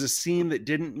 It was a scene that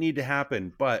didn't need to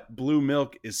happen, but blue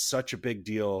milk is such a big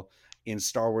deal in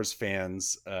Star Wars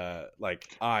fans' like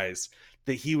eyes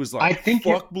that he was I like, think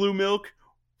fuck blue milk,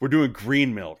 we're doing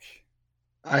green milk.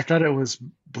 I thought it was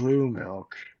blue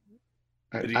milk.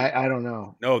 Did he? I don't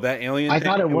know. No, that alien I thing,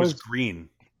 thought it it was was green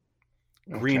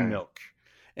okay. milk.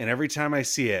 And every time I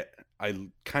see it, I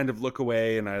kind of look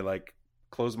away and I like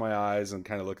close my eyes and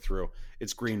kind of look through.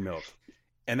 It's green milk.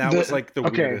 And that was like the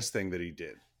Okay. weirdest thing that he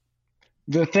did.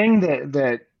 The thing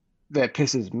that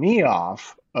pisses me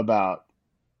off about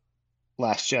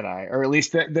Last Jedi, or at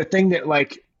least the thing that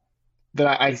like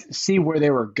that I see where they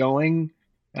were going,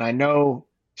 and I know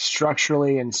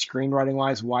structurally and screenwriting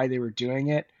wise why they were doing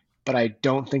it, but I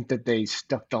don't think that they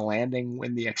stuck the landing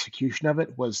in the execution of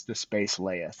it was the Space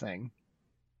Leia thing.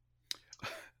 You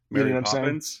know Mary what I'm saying?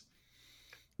 Poppins,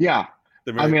 Yeah.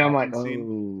 the I Mary mean, I'm like, Poppins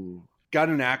scene, oh, got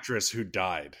an actress who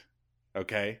died.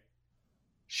 Okay.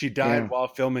 She died yeah. while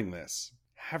filming this.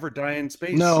 Have her die in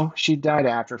space. No, she died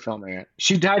after filming it.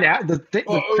 She died at the crazy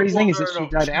Well, thing is no, that no, she no.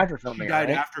 died after She filming it, died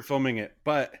right? after filming it,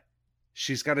 but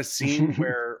she's got a scene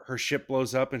where her ship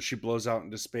blows up and she blows out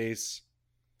into space.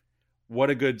 What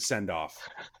a good send off.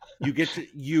 You get to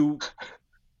you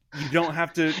don't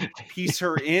have to piece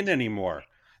her in anymore.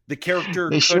 The character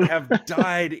They could should. have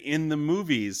died in the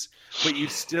movies, but you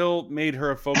still made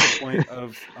her a focal point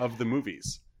of the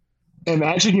movies.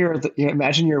 Imagine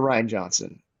you're Ryan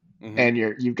Johnson, Mm-hmm. and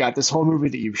you've got this whole movie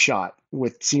that you've shot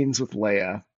with scenes with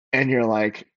Leia, and you're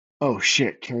like, oh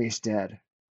shit, Carrie's dead.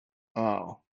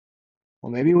 Oh,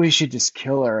 well, maybe we should just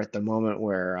kill her at the moment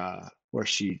where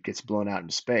she gets blown out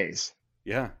into space.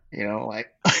 Yeah. You know, like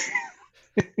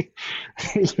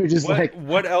you're just like,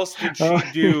 What else did she oh,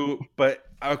 do? But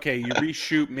okay, you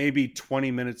reshoot maybe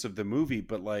 20 minutes of the movie,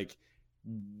 but like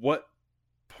what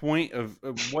point of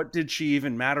what did she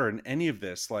even matter in any of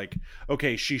this? Like,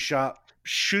 okay,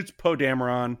 shoots Poe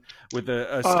Dameron with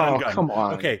a stun oh, gun. come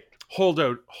on. Okay,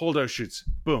 Holdo shoots,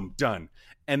 boom, done.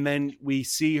 And then we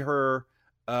see her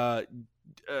uh,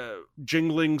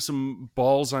 jingling some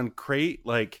balls on crate,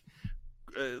 like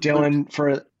Luke.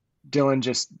 Dylan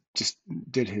just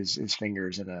did his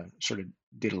fingers in a sort of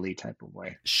diddly type of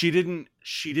way. She didn't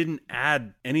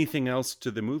add anything else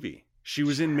to the movie. She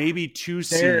was in maybe two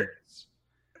scenes. There,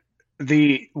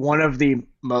 the one of the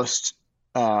most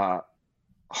heart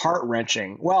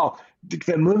wrenching. Well,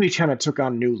 the movie kind of took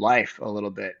on new life a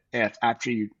little bit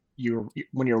after you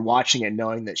when you're watching it,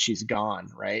 knowing that she's gone.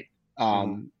 Right.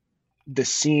 Mhm. The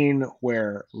scene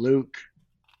where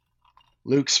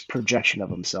Luke's projection of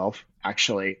himself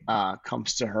actually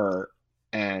comes to her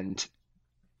and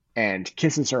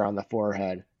kisses her on the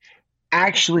forehead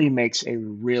actually makes a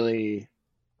really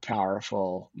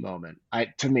powerful moment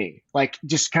to me, like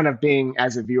just kind of being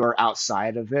as a viewer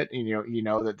outside of it, you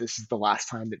know that this is the last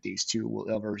time that these two will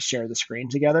ever share the screen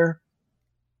together.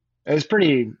 It was But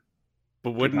pretty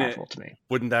powerful to me.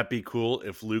 wouldn't that be cool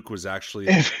if Luke was actually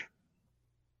If,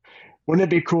 wouldn't it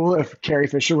be cool if Carrie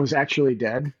Fisher was actually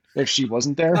dead? if she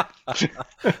wasn't there. But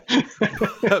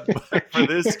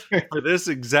for this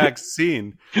exact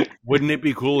scene, wouldn't it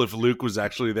be cool if Luke was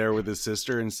actually there with his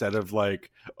sister instead of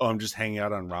like, oh, I'm just hanging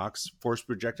out on rocks, force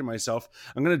projecting myself.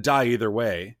 I'm gonna die either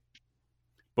way.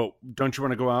 But don't you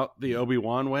want to go out the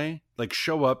Obi-Wan way? Like,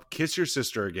 show up, kiss your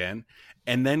sister again,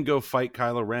 and then go fight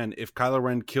Kylo Ren. If Kylo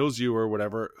Ren kills you or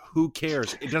whatever, who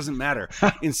cares? It doesn't matter.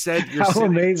 Instead, you're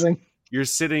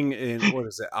sitting in, what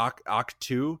is it, Oct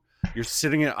 2? You're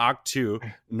sitting at Oct 2,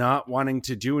 not wanting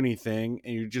to do anything,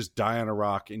 and you just die on a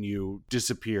rock and you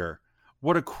disappear.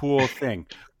 What a cool thing.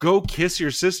 Go kiss your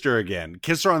sister again.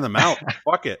 Kiss her on the mouth.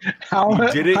 Fuck it. How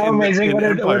amazing would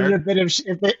it have been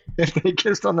if they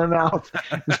kissed on the mouth?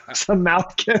 Some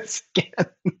mouth kiss again.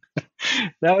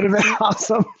 That would have been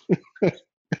awesome.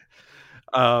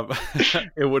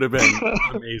 It would have been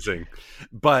amazing.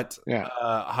 But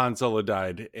Han Solo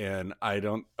died, and I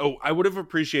would have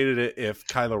appreciated it if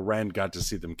Kylo Ren got to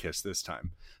see them kiss this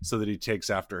time, so that he takes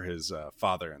after his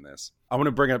father in this. I want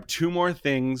to bring up two more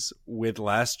things with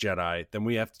Last Jedi, then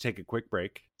we have to take a quick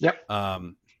break. Yep.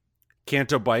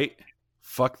 Canto Bite,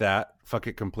 fuck that. Fuck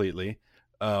it completely.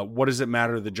 What does it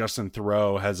matter that Justin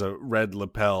Theroux has a red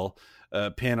lapel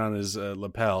pin on his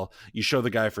lapel? You show the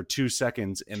guy for 2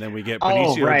 seconds, and then we get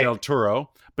Benicio del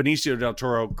Toro. Benicio del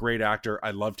Toro, great actor.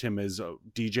 I loved him as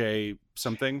DJ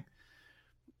something.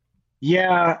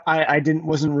 Yeah, I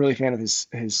wasn't really a fan of his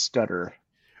stutter.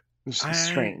 It was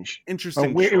strange.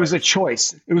 Interesting. It was a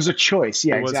choice. It was a choice.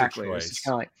 Yeah, exactly. It was just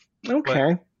kind of like,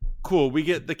 okay. But cool. We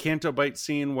get the Canto Bite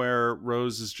scene where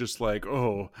Rose is just like,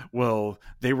 oh, well,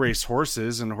 they race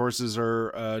horses and horses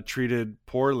are treated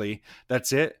poorly.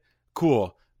 That's it.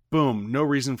 Cool. Boom. No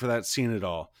reason for that scene at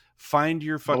all. Find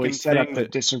your fucking we set up the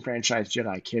disenfranchised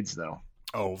Jedi kids, though.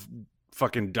 Oh,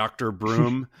 fucking Dr.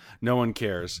 Broom. No one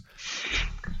cares.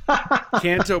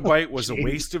 Canto Bite was a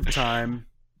waste of time.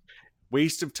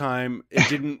 It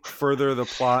didn't further the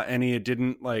plot any. It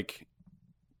didn't like.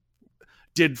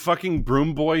 Did fucking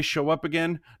Broom Boy show up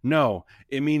again? No,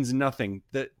 it means nothing.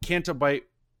 The Canto Bite,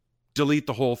 delete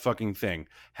the whole fucking thing.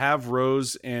 Have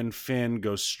Rose and Finn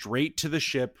go straight to the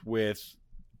ship with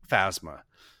Phasma.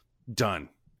 Done.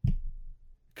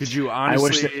 Could you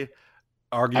honestly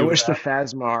argue? I wish the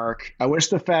Phasma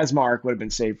arc would have been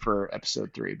saved for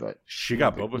episode 3, but she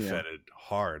got Boba Fetted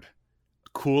hard.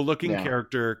 Cool looking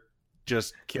character.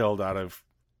 Just killed out of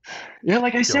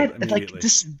like I said, like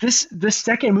this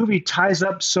second movie ties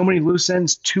up so many loose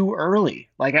ends too early.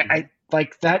 Like I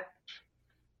like that.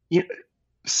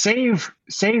 Save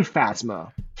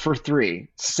Phasma for 3.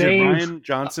 Did Ryan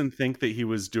Johnson think that he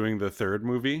was doing the third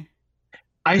movie?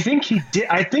 I think he did.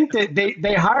 I think that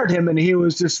they hired him and he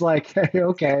was just like, hey,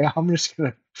 okay, I'm just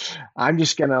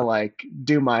gonna like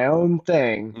do my own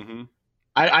thing. Mm-hmm.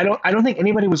 I don't think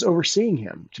anybody was overseeing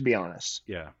him, to be honest.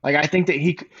 Yeah. Like, I think that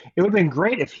it would have been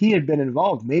great if he had been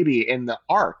involved maybe in the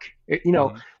arc,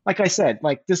 like I said,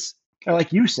 like this,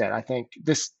 like you said, I think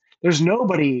there's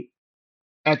nobody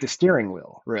at the steering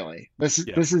wheel, really. This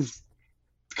is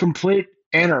complete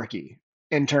anarchy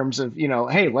in terms of,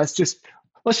 hey, let's just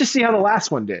see how the last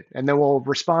one did, and then we'll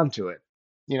respond to it.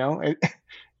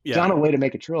 It's not a way to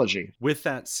make a trilogy. With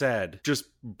that said, just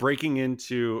breaking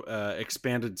into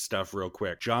expanded stuff real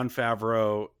quick. Jon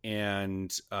Favreau and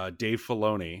Dave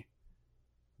Filoni.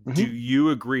 Mm-hmm. Do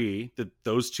you agree that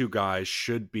those two guys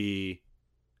should be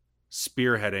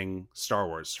spearheading Star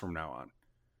Wars from now on?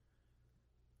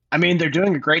 I mean, they're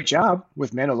doing a great job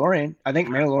with Mandalorian. I think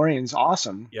Mandalorian's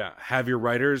awesome. Yeah. Have your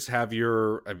writers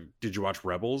did you watch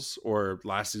Rebels or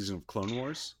last season of Clone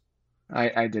Wars?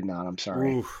 I did not. I'm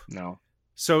sorry. Oof. No.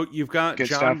 So you've got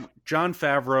Jon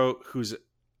Favreau, who's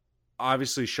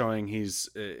obviously showing he's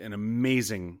an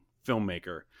amazing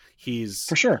filmmaker.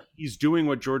 For sure. He's doing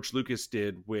what George Lucas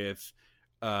did with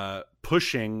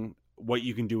pushing what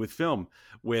you can do with film,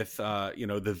 with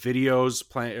the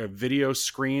video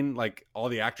screen, like all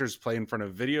the actors play in front of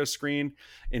a video screen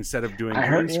instead of doing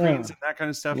green screens and that kind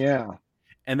of stuff. Yeah.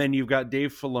 And then you've got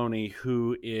Dave Filoni,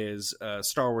 who is a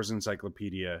Star Wars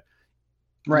encyclopedia.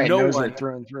 Right. Knows it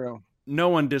through and through. No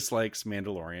one dislikes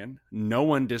Mandalorian. No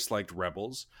one disliked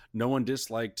Rebels. No one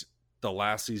disliked the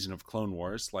last season of Clone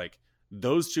Wars. Like,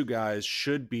 those two guys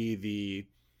should be the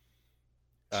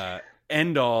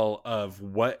end all of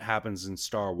what happens in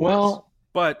Star Wars. Well,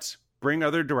 but bring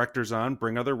other directors on,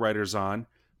 bring other writers on,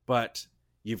 but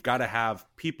you've got to have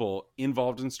people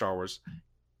involved in Star Wars.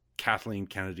 Kathleen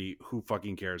Kennedy, who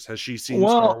fucking cares? Has she seen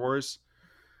Star Wars?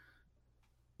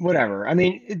 Whatever. I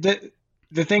mean,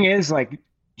 the thing is, like,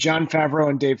 Jon Favreau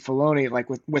and Dave Filoni, like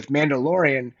with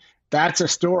Mandalorian, that's a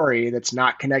story that's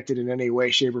not connected in any way,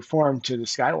 shape, or form to the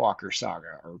Skywalker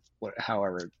saga, or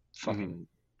however fucking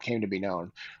came to be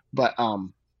known. But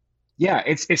yeah,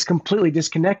 it's completely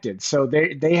disconnected. So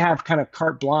they have kind of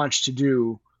carte blanche to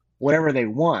do whatever they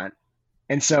want.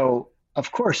 And so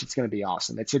of course it's going to be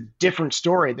awesome. It's a different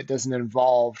story that doesn't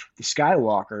involve the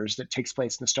Skywalkers that takes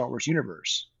place in the Star Wars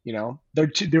universe. You know,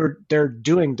 they're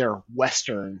doing their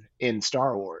Western in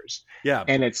Star Wars, Yeah,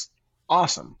 and it's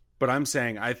awesome. but I'm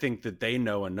saying I think that they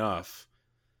know enough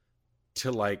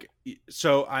to like.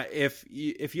 So if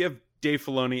you have Dave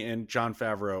Filoni and Jon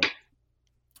Favreau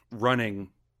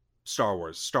running Star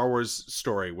Wars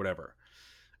story, whatever,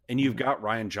 and you've got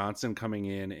Rian Johnson coming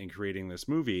in and creating this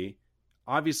movie,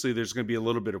 obviously there's going to be a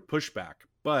little bit of pushback.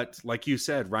 But like you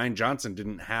said, Rian Johnson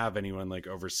didn't have anyone like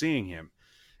overseeing him.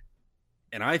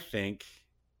 And I think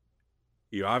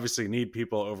you obviously need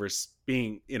people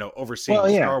overseeing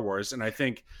Star Wars. And I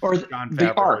think Or Jon the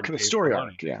Favreau arc, and the Dave story Filoni,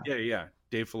 arc. Yeah, yeah.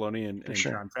 Dave Filoni and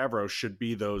sure. Jon Favreau should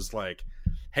be those like,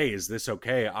 hey, is this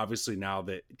okay? Obviously, now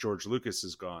that George Lucas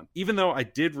is gone. Even though I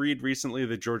did read recently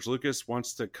that George Lucas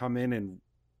wants to come in and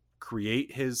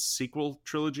create his sequel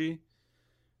trilogy.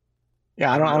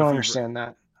 Yeah, I don't understand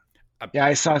that. Yeah,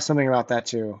 I saw something about that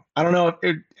too. I don't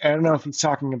know if he's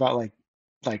talking about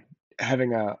like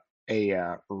having a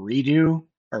redo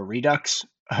or redux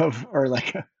of or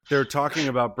like They're talking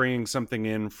about bringing something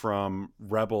in from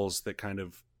Rebels that kind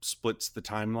of splits the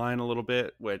timeline a little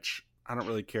bit, which I don't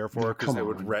really care for because it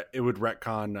would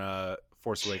retcon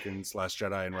Force Awakens, Last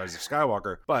Jedi, and Rise of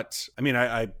Skywalker. But I mean,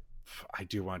 I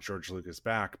do want George Lucas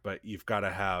back, but you've got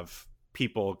to have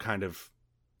people kind of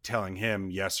telling him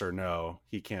yes or no.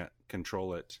 He can't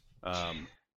control it.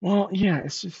 well, yeah,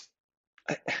 it's just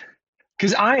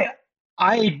because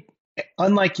I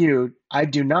unlike you, I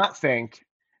do not think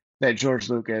that George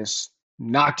Lucas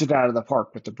knocked it out of the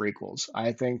park with the prequels.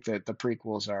 I think that the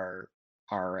prequels are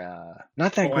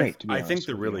not that great, to be I think honest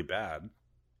they're with really you. bad,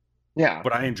 Yeah,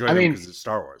 but I enjoy I them mean, because it's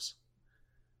Star Wars.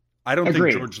 I don't think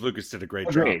agreed, George Lucas did a great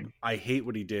job. agreed. I hate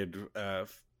what he did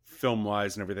film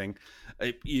wise and everything.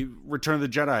 Return of the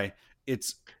Jedi,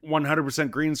 it's 100%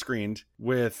 green screened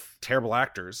with terrible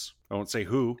actors. I won't say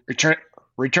who. Return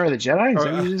of the Jedi? Is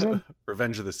that what you said?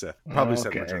 Revenge of the Sith. Probably said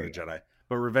Okay. Return of the Jedi,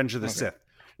 but Revenge of the Sith.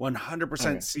 100%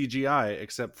 CGI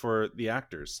except for the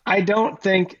actors. I don't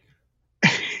think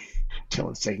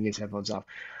Dylan's taking his headphones off.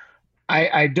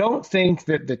 I don't think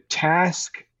that the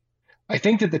task. I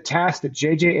think that the task that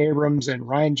J.J. Abrams and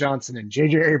Rian Johnson and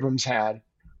J.J. Abrams had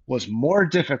was more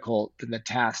difficult than the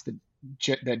task that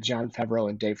Jon Favreau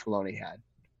and Dave Filoni had.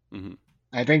 Mm-hmm.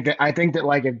 I think that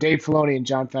like if Dave Filoni and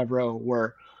Jon Favreau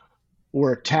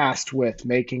were tasked with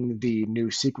making the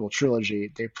new sequel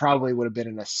trilogy, they probably would have been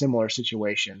in a similar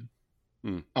situation.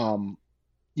 Mm.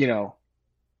 You know,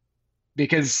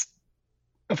 because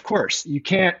of course you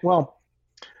can't. Well,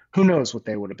 who knows what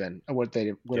they would have been, what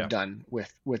they would have done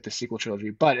with the sequel trilogy.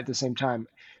 But at the same time,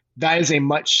 that is a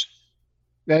much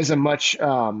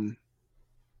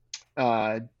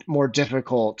more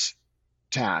difficult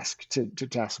task to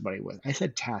task somebody with. I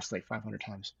said task like 500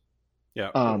 times.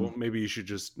 Yeah, well, maybe you should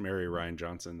just marry Rian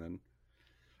Johnson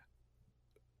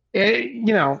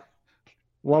then.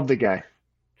 Love the guy.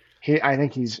 I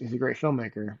think he's a great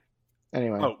filmmaker.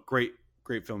 Anyway. Oh, great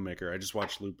filmmaker. I just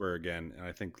watched Looper again, and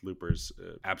I think Looper's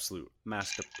an absolute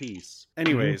masterpiece.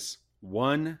 Anyways,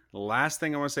 one last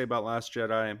thing I want to say about Last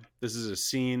Jedi. This is a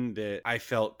scene that I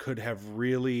felt could have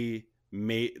really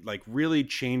really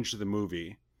changed the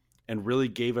movie and really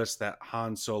gave us that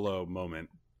Han Solo moment.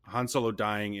 Han Solo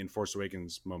dying in Force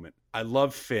Awakens moment. I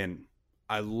love Finn.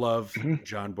 I love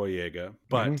John Boyega.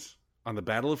 But on the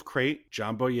Battle of Crate,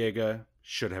 John Boyega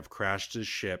should have crashed his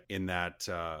ship in that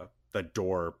the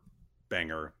door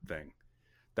banger thing.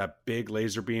 That big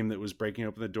laser beam that was breaking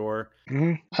open the door.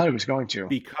 I thought it was going to.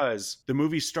 Because the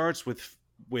movie starts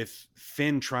with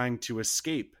Finn trying to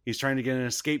escape. He's trying to get an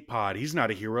escape pod. He's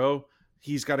not a hero.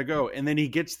 He's got to go. And then he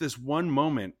gets this one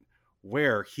moment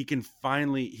where he can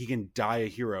die a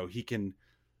hero. He can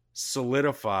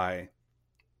solidify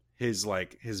his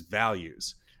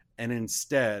values. And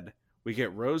instead, we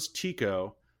get Rose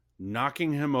Tico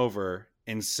knocking him over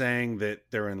and saying that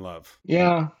they're in love.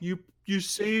 Yeah. You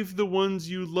save the ones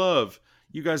you love.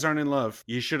 You guys aren't in love.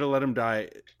 You should have let him die.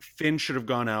 Finn should have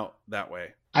gone out that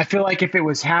way. I feel like if it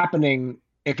was happening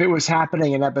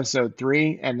in episode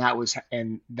 3 and that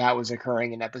was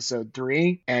occurring in episode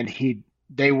 3 and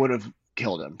they would have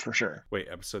killed him for sure. Wait,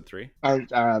 episode 3? Or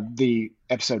the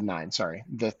episode 9, sorry.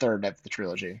 The third of the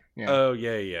trilogy. Yeah. Oh,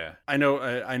 yeah. I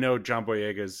know John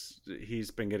Boyega's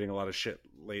he's been getting a lot of shit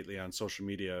lately on social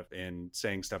media and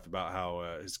saying stuff about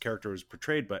how his character was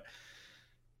portrayed, but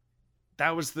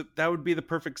that would be the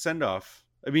perfect send-off.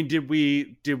 I mean, did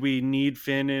we need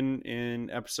Finn in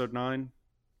episode 9?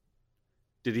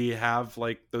 Did he have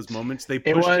like those moments? They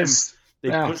It pushed him. was. They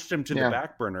Yeah. pushed him to the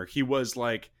back burner. He was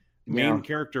like main Yeah.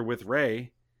 character with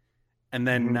Ray, and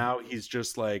then now he's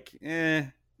just like, eh.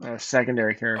 A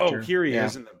secondary character. Oh, here he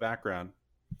is in the background.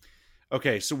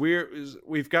 Okay, so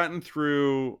we've gotten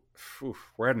through.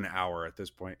 We're at an hour at this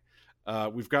point.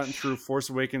 We've gotten through Force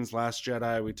Awakens, Last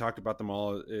Jedi. We talked about them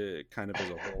all kind of as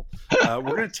a whole.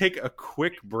 We're going to take a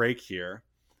quick break here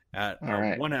at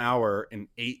 1 hour and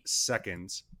 8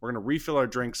 seconds. We're going to refill our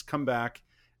drinks, come back,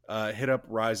 hit up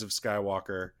Rise of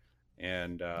Skywalker,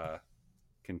 and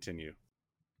continue.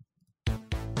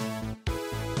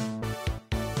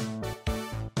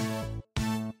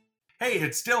 Hey,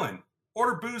 it's Dylan.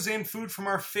 Order booze and food from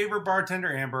our favorite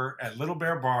bartender, Amber, at Little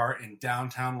Bear Bar in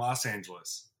downtown Los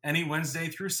Angeles, any Wednesday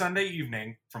through Sunday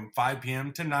evening from 5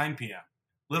 p.m. to 9 p.m.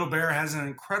 Little Bear has an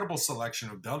incredible selection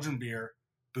of Belgian beer,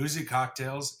 boozy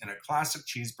cocktails, and a classic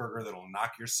cheeseburger that'll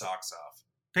knock your socks off.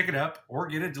 Pick it up or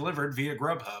get it delivered via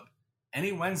Grubhub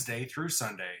any Wednesday through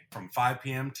Sunday from 5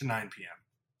 p.m. to 9 p.m.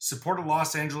 Support a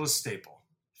Los Angeles staple.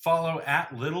 Follow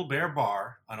at Little Bear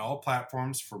Bar on all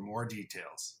platforms for more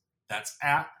details. That's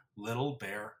at Little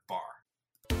Bear Bar.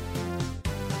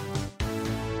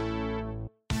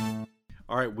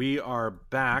 All right, we are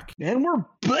back. And we're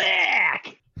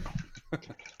back!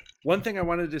 One thing I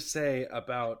wanted to say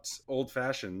about old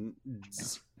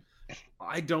fashions,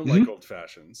 I don't like old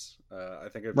fashions. I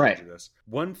think I've told you this.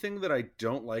 One thing that I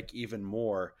don't like even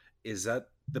more is that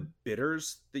the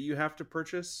bitters that you have to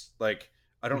purchase. Like,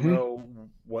 I don't know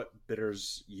what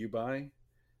bitters you buy,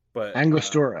 but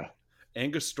Angostura.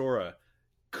 Angostura,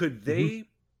 could they,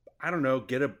 I don't know,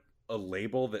 get a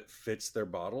label that fits their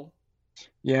bottle?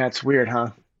 Yeah, it's weird, huh?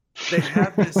 They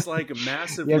have this like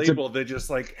massive label that just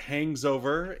like hangs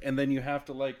over, and then you have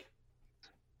to like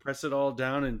press it all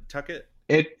down and tuck it.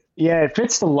 It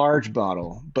fits the large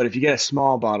bottle, but if you get a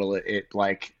small bottle, it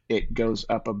goes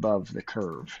up above the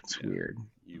curve. It's weird.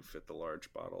 You fit the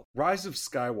large bottle. Rise of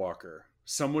Skywalker.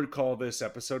 Some would call this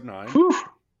episode 9.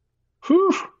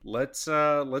 Whew. Let's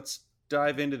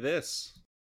dive into this.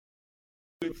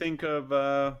 What do you think of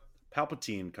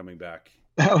Palpatine coming back?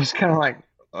 I was kind of like,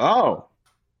 oh,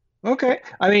 okay.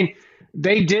 I mean,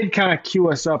 they did kind of cue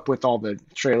us up with all the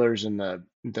trailers and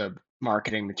the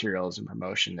marketing materials and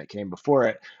promotion that came before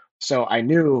it. So I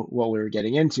knew what we were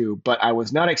getting into, but I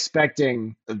was not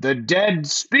expecting the dead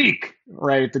speak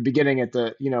right at the beginning in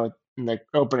the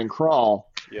opening crawl.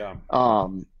 Yeah.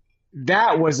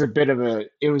 That was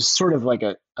it was sort of like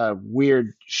a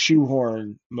weird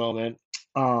shoehorn moment.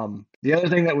 The other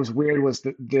thing that was weird was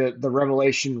the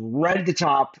revelation right at the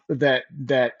top that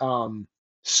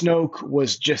Snoke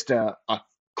was just a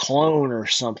clone or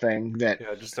something.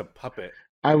 Just a puppet.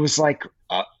 I was like,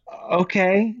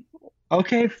 okay,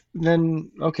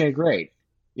 then okay, great.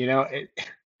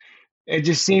 It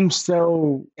just seems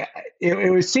so.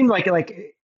 It seemed like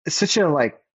such a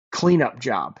like cleanup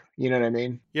job. You know what I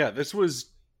mean? Yeah, this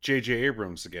was J.J.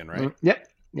 Abrams again, right? Yep.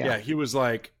 Yeah, he was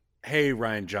like, hey,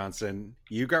 Rian Johnson,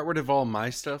 you got rid of all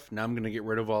my stuff. Now I'm going to get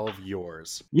rid of all of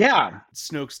yours. Yeah.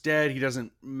 Snoke's dead. He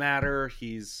doesn't matter.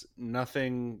 He's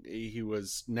nothing. He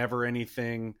was never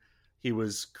anything. He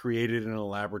was created in a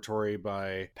laboratory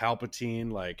by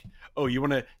Palpatine. Like, oh, you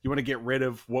want to get rid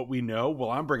of what we know? Well,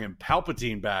 I'm bringing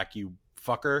Palpatine back, you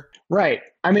fucker. Right.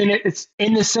 I mean, it's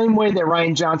in the same way that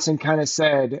Rian Johnson kind of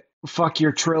said, fuck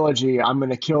your trilogy. I'm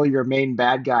going to kill your main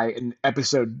bad guy in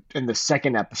the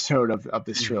second episode of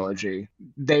this trilogy.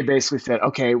 They basically said,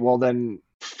 okay, well then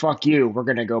fuck you. We're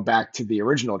going to go back to the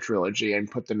original trilogy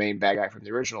and put the main bad guy from the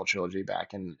original trilogy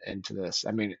back into this.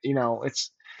 I mean,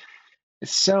 it's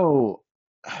so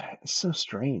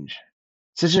strange.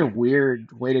 Such a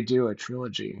weird way to do a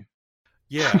trilogy.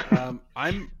 Yeah.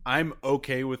 I'm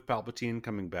okay with Palpatine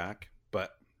coming back,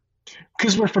 but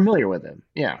because we're familiar with him.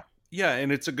 Yeah. Yeah,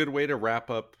 and it's a good way to wrap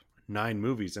up 9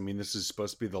 movies. I mean, this is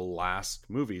supposed to be the last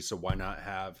movie, so why not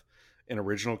have an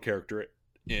original character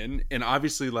in? And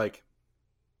obviously, like,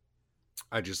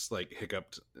 I just, like,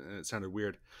 hiccuped. It sounded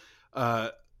weird.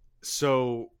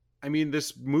 So, I mean,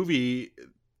 this movie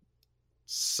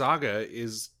saga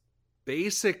is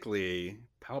basically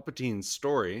Palpatine's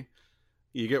story.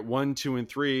 You get 1, 2, and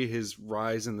 3, his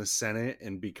rise in the Senate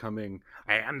and becoming,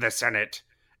 I am the Senate.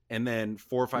 And then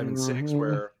 4, 5, and 6,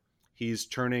 where he's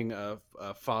turning a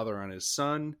father on his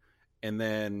son, and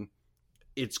then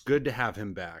it's good to have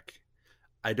him back.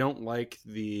 I don't like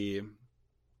the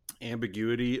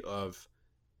ambiguity of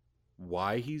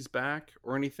why he's back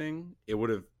or anything. I would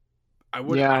have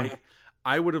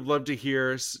loved to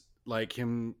hear like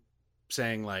him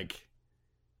saying like,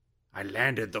 I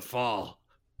landed the fall.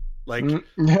 Like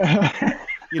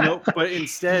But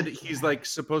instead he's like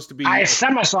supposed to be I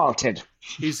somersaulted.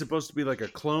 he's supposed to be like a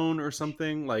clone or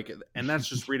something, like, and that's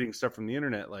just reading stuff from the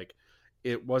internet. Like,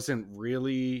 it wasn't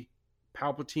really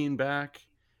Palpatine back,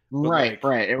 but Right, like,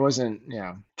 right. It wasn't,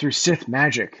 through Sith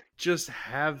magic. just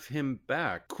have him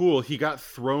back. Cool, he got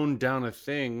thrown down a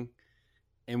thing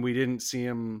and we didn't see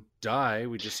him die,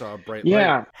 we just saw a bright light.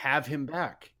 Yeah, Have him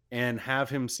back and have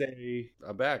him say,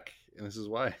 I'm back and this is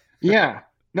why. yeah.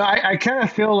 No, I kind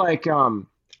of feel like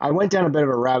I went down a bit of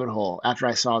a rabbit hole after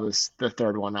I saw the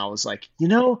third one. I was like,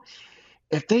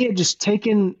 if they had just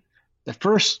taken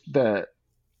the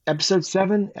episode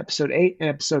 7, episode 8, and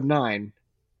episode 9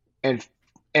 and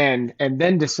and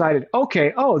then decided,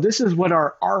 okay, oh, this is what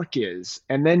our arc is,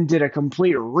 and then did a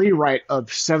complete rewrite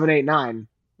of 7, 8, 9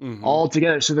 all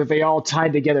together so that they all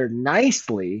tied together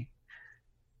nicely.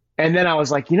 And then I was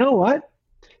like, you know what?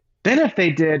 Then if they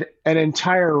did an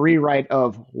entire rewrite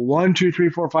of 1, 2, 3,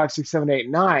 4, 5, 6, 7, 8,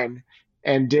 9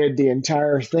 and did the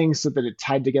entire thing so that it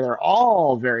tied together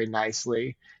all very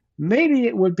nicely, maybe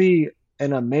it would be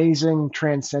an amazing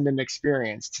transcendent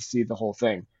experience to see the whole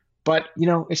thing. But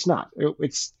it's not.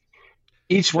 It's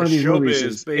each one of these movies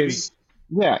is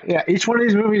each one of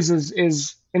these movies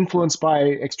is influenced by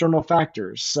external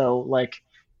factors. So like,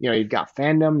 you've got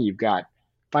fandom, you've got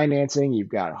financing, you've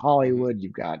got Hollywood,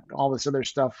 you've got all this other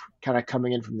stuff kind of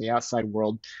coming in from the outside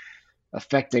world,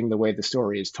 affecting the way the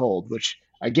story is told, which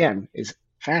again is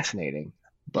fascinating,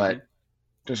 but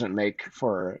doesn't make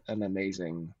for an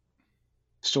amazing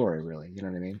story, really. You know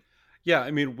what I mean? Yeah,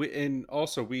 I mean,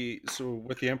 so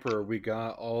with the Emperor, we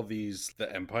got all the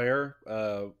Empire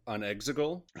on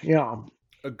Exegol. Yeah.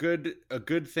 A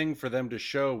good thing for them to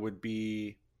show would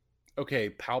be, okay,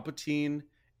 Palpatine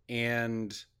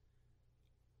and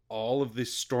all of the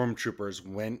stormtroopers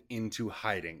went into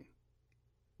hiding.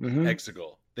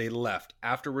 Exegol. They left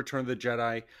after Return of the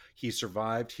Jedi. He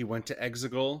survived. He went to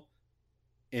Exegol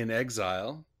in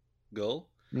exile,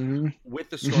 with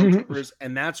the stormtroopers,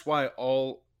 and that's why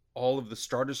all of the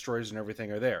Star Destroyers and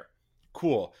everything are there.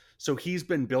 Cool. So he's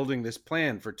been building this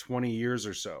plan for 20 years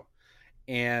or so,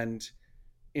 and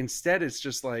instead it's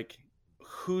just like,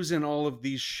 who's in all of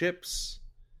these ships?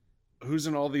 Who's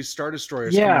in all these Star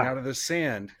Destroyers coming out of the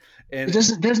sand? And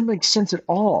it doesn't make sense at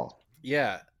all.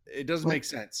 Yeah, it doesn't make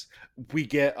sense. We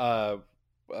get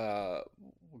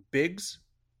Biggs,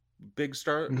 Big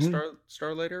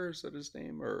Starlighter, is that his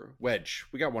name? Or Wedge?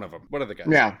 We got one of them. What are the guys?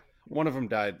 Yeah, one of them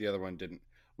died, the other one didn't.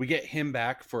 We get him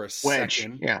back for a Wedge.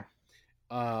 second. Yeah.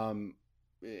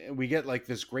 We get like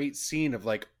this great scene of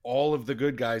like all of the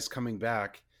good guys coming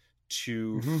back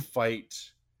to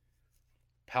fight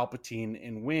Palpatine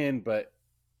and win, but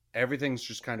everything's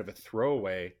just kind of a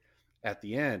throwaway at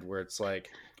the end, where it's like,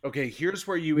 okay, here's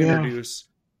where you introduce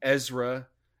Ezra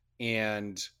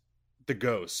and the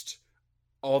Ghost,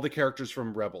 all the characters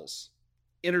from Rebels,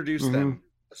 introduce them.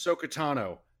 Ahsoka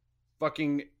Tano,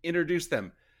 fucking introduce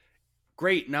them.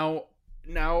 Great. Now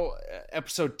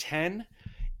episode 10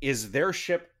 is their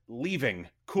ship leaving.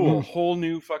 Cool. Whole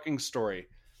new fucking story.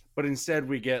 But instead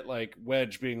we get like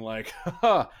Wedge being like,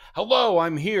 hello,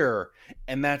 I'm here.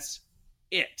 And that's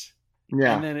it.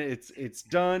 Yeah. And then it's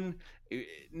done,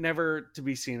 never to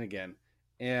be seen again.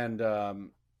 And,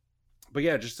 but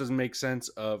yeah, it just doesn't make sense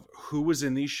of who was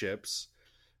in these ships,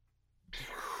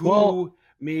 who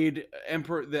made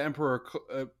the Emperor,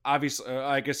 obviously,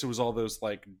 I guess it was all those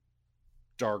like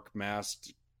dark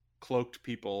masked cloaked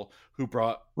people who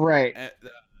brought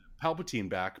Palpatine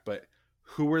back, but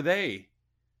who were they?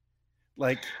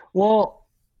 Like, well,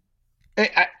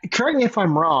 correct me if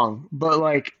I'm wrong, but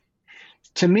like,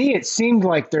 to me, it seemed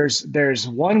like there's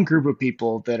one group of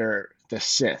people that are the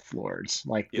Sith Lords,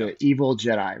 like the evil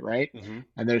Jedi, right?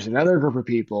 And there's another group of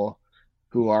people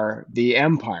who are the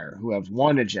Empire, who have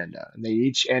one agenda,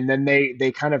 and then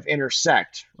they kind of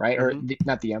intersect, right? Or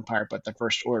not the Empire, but the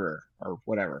First Order or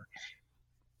whatever.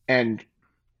 And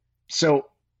so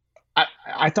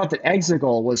I thought that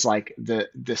Exegol was like the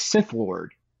Sith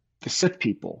Lord, the Sith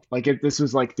people, like this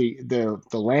was like the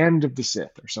land of the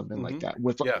Sith or something like that.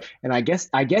 And I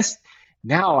guess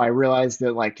now I realize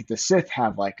that like the Sith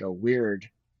have like a weird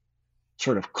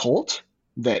sort of cult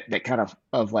that kind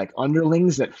of like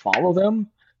underlings that follow them,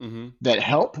 that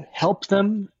help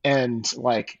them and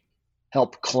like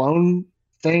help clone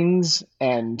things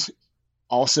and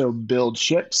also build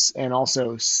ships and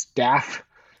also staff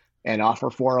and offer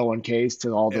 401ks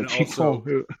to all the people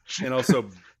and also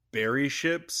bury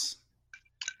ships.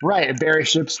 Right, and bury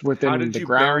ships within the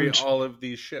ground. How did you bury all of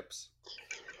these ships?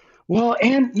 Well,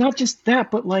 and not just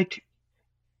that, but like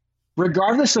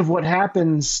regardless of what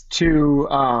happens to,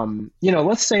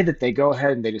 let's say that they go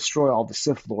ahead and they destroy all the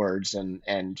Sith Lords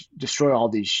and destroy all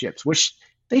these ships, which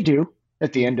they do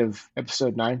at the Mhm. end of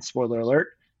Episode 9. Spoiler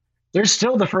alert. There's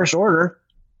still the First Order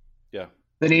Yeah.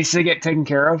 that needs to get taken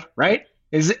care of, right?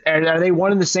 Are they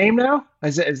one and the same now?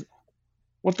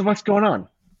 What the fuck's going on?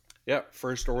 Yeah.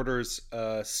 First Order's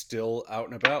still out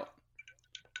and about,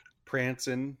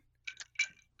 prancing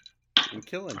and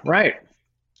killing. Right.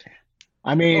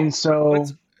 I mean, Oh, let's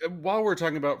so while we're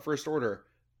talking about First Order,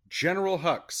 General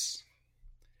Hux.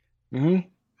 mhm.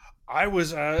 I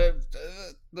was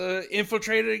the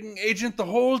infiltrating agent the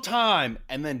whole time,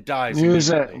 and then dies He was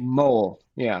a immediately. mole.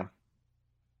 Yeah.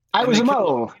 I And was they a kill him.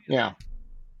 mole. Yeah.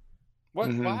 What?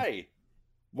 Hmm. Why?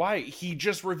 Why? He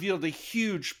just revealed a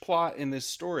huge plot in this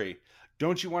story.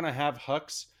 Don't you want to have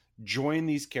Hux join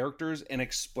these characters and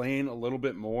explain a little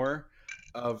bit more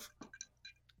of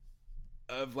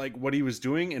like what he was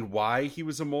doing and why he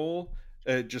was a mole?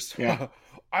 Just Yeah.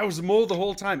 I was a mole the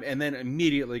whole time, and then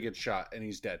immediately gets shot and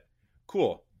he's dead.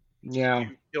 Cool. Yeah.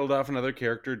 You killed off another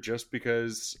character just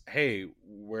because. Hey,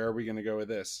 where are we going to go with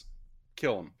this?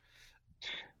 Kill him.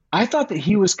 I thought that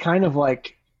he was kind of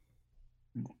like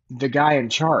the guy in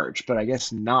charge, but I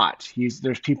guess not.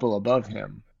 There's people above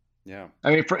him. Yeah.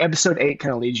 I mean, for episode 8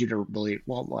 kind of leads you to believe,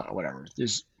 well, whatever.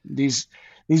 There's these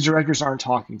directors aren't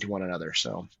talking to one another,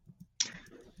 so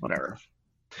whatever.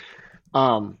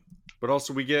 Um, But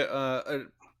also we get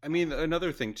I mean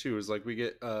another thing too is like we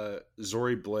get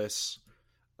Zori Bliss,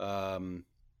 um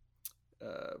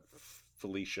uh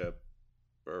Felicia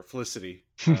or Felicity,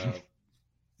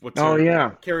 what's oh her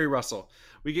yeah, Carrie Russell.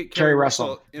 We get Kerry Carrie Russell.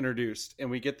 Russell introduced and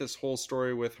we get this whole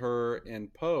story with her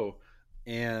and Poe,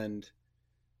 and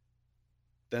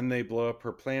then they blow up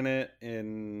her planet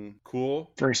in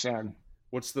cool. Very sad. It's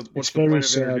What's the very point of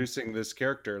sad. introducing this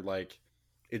character? Like,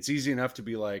 it's easy enough to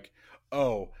be like,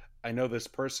 oh, I know this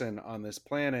person on this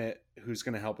planet who's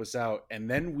going to help us out, and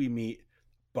then we meet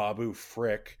Babu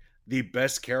Frick, the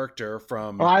best character Oh,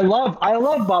 from I love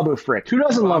Babu Frick. Who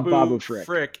doesn't love Babu Babu Frick?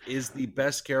 Frick is the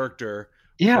best character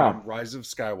Yeah, from Rise of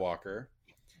Skywalker.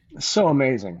 so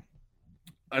amazing,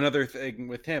 Another thing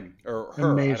with him or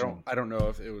her, amazing. I don't know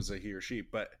if it was a he or she,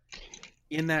 but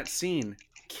in that scene,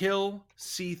 kill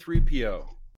C3PO.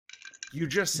 You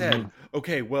just said, Hmm.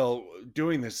 okay, well,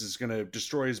 doing this is going to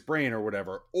destroy his brain or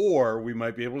whatever, or we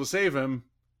might be able to save him.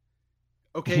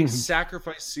 Okay,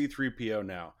 sacrifice C3PO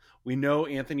now. We know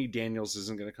Anthony Daniels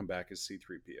isn't going to come back as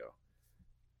C3PO.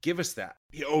 Give us that.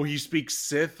 Oh, he speaks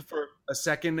Sith for a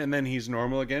second and then he's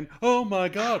normal again. Oh my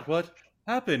god, what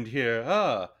happened here?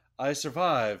 I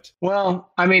survived.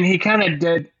 Well, I mean, he kind of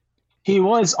did. He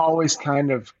was always kind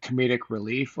of comedic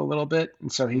relief a little bit,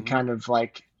 and so he Mm-hmm. kind of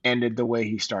like ended the way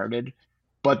he started.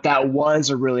 But that was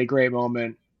a really great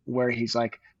moment where he's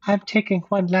like, "I'm taking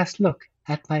one last look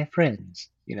at my friends."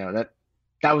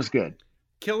 That was good.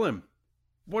 Kill him.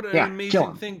 What an Yeah, kill amazing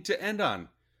him. thing to end on.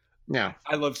 Yeah.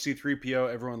 I love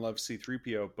C3PO. Everyone loves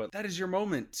C3PO, but that is your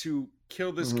moment to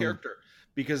kill this Hmm. character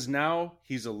because now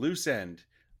he's a loose end.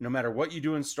 No matter what you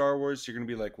do in Star Wars, you're going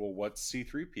to be like, well, what's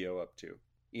C3PO up to?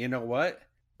 You know what?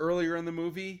 Earlier in the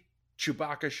movie,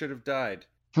 Chewbacca should have died.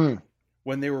 Hmm.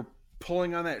 When they were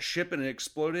pulling on that ship and it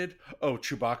exploded, oh,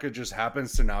 Chewbacca just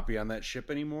happens to not be on that ship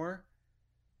anymore.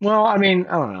 Well, I mean,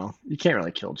 I don't know. You can't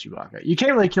really kill Chewbacca. You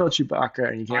can't really kill Chewbacca,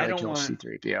 and you can't I really don't kill want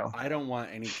C-3PO. I don't want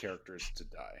any characters to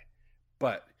die.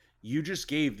 But you just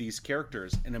gave these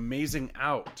characters an amazing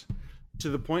out to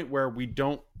the point where we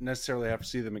don't necessarily have to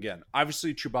see them again.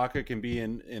 Obviously, Chewbacca can be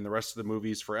in the rest of the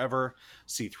movies forever.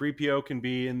 C3PO can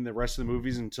be in the rest of the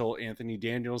movies until Anthony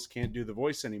Daniels can't do the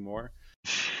voice anymore.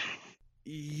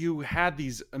 You had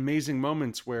these amazing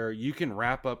moments where you can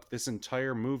wrap up this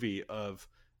entire movie of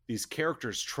these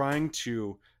characters trying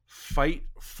to fight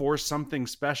for something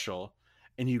special,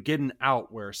 and you get an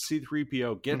out where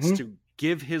C3PO gets Hmm. to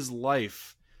give his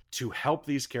life to help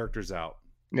these characters out.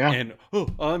 Yeah. And oh,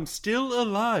 I'm still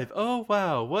alive. Oh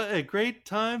wow, what a great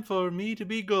time for me to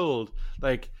be gold.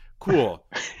 Like, cool.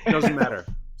 Doesn't matter.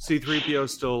 C3PO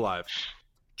is still alive.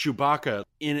 Chewbacca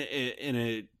in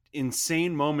a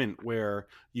insane moment where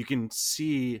you can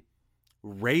see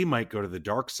Rey might go to the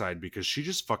dark side because she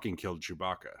just fucking killed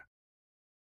Chewbacca.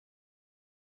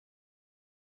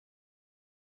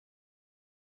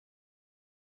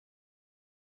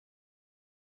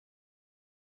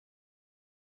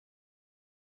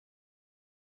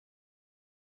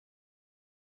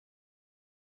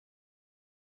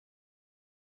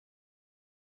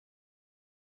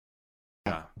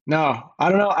 Yeah. No, I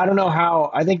don't know. I don't know how.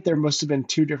 I think there must have been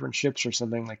two different ships or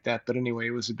something like that. But anyway,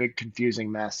 it was a big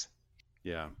confusing mess.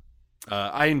 Yeah.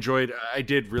 I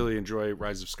did really enjoy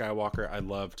Rise of Skywalker. I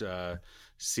loved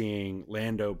seeing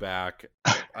Lando back.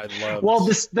 I loved, Well,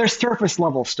 there's surface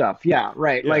level stuff. Yeah,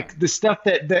 right. yeah, Like the stuff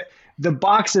that the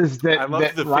boxes I that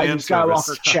loved the Rise of fan service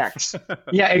Skywalker stuff. checks. Yeah,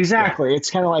 Yeah. exactly. It's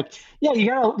kind of like, yeah,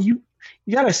 you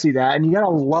gotta see that, and you gotta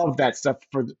love that stuff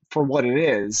for what it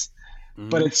is.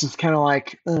 But Hmm. it's just kind of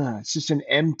like, it's just an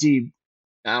empty,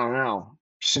 I don't know,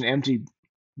 just an empty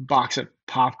box of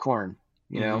popcorn.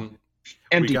 You know, Hmm.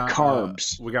 empty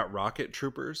carbs. We got rocket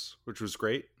troopers, which was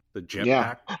great. The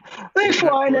Yeah, they jetpack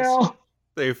fly boys. now.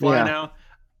 They fly Yeah, now.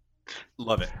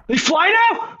 Love it. they fly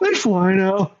now. They fly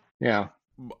now. Yeah.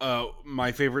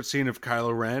 My favorite scene of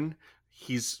Kylo Ren.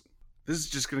 He's This is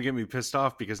just gonna get me pissed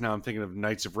off because now I'm thinking of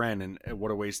Knights of Ren and what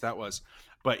a waste that was.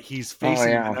 But he's Oh facing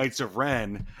the yeah. Knights of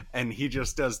Ren and he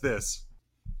just does this,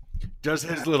 does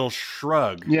his little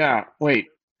shrug. Yeah. Wait.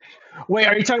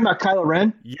 Are you talking about Kylo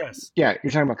Ren? Yes, Yeah,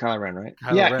 you're talking about Kylo Ren, right?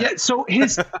 Kylo Yeah. Ren Yeah. So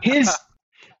his.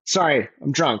 Sorry,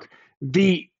 I'm drunk.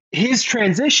 His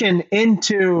transition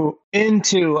into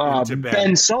into Ben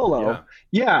Ben. Solo,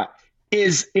 Yeah. yeah,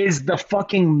 is the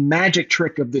fucking magic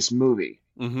trick of this movie.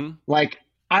 Mm-hmm. Like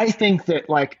I think that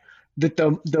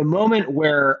the moment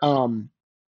where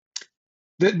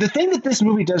the thing that this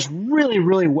movie does really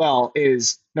really well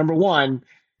is number one,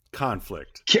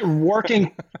 Conflict.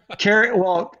 working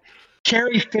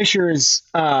Carrie Fisher's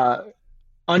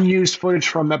unused footage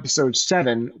from episode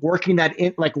 7, working that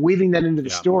in, like weaving that into the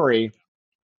Yeah. story.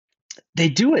 They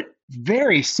do it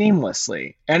very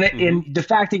seamlessly, and Mm-hmm. the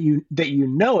fact that you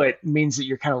know it means that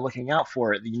you're kind of looking out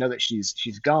for it. That you know that she's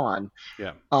gone.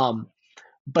 Yeah. Um,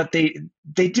 but they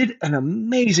did an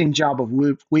amazing job of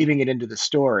weaving it into the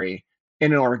story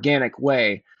in an organic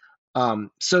way.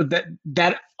 So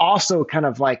that also kind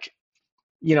of like,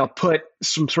 put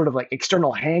some sort of like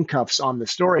external handcuffs on the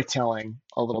storytelling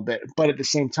a little bit. But at the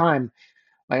same time,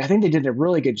 like I think they did a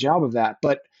really good job of that.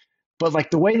 But like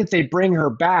the way that they bring her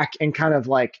back and kind of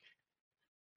like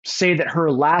say that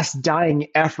her last dying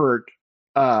effort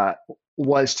uh,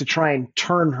 was to try and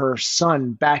turn her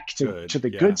son back Good. to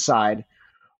the Yeah. good side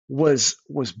was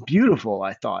beautiful,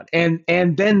 I thought. And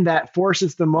then that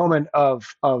forces the moment of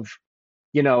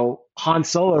Han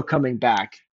Solo coming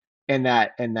back in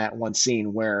that one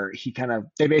scene where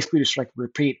they basically just like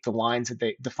repeat the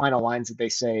final lines that they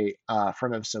say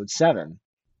from episode 7.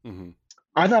 Mm-hmm.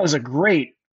 I thought it was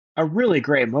a really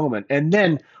great moment. And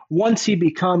then once he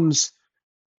becomes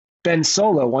Ben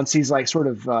Solo, once he's like sort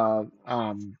of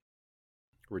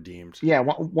Redeemed. yeah,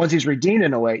 once he's redeemed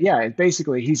in a way, yeah,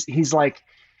 basically he's like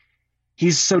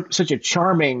such a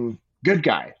charming good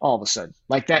guy all of a sudden.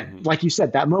 Like that, Mm-hmm. like you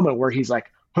said, that moment where he's like,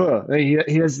 huh, he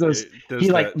has those, It does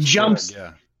he like that shrug. jumps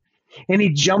Yeah. and he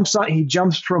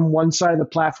jumps from one side of the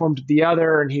platform to the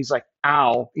other, and he's like,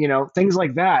 ow, things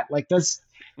like that. Like that's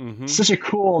Mm-hmm. such a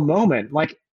cool moment.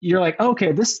 Like you're like,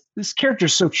 okay, this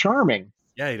character's so charming.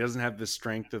 Yeah, he doesn't have the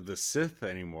strength of the Sith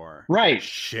anymore. Right.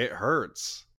 Shit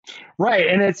hurts. Right.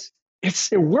 And it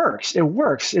works. It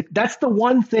works. That's the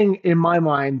one thing in my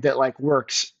mind that like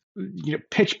works,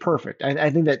 pitch perfect. I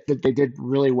think that they did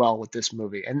really well with this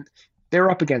movie, and they're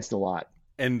up against a lot.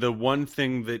 And the one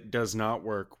thing that does not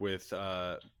work with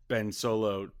Ben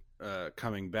Solo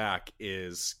coming back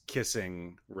is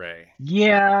kissing Rey.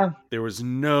 Yeah. There was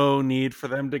no need for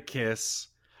them to kiss.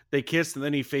 They kiss and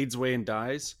then he fades away and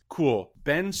dies. Cool.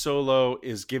 Ben Solo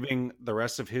is giving the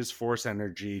rest of his force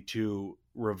energy to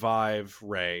revive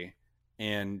Rey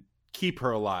and keep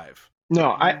her alive.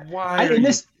 No, Why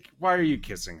are you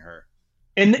kissing her?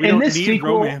 in We don't this need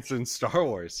sequel, romance in Star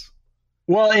Wars.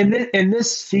 well, in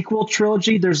this sequel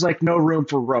trilogy, there's like no room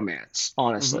for romance,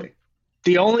 honestly. Mm-hmm.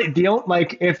 The only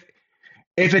like if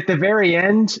at the very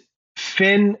end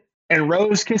Finn and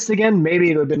Rose kissed again, maybe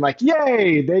it would have been like,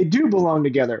 yay, they do belong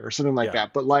together or something like Yeah.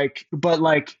 that. But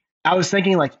I was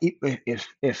thinking like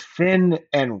if Finn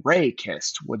and Rey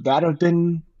kissed, would that have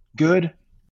been good?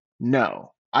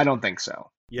 No, I don't think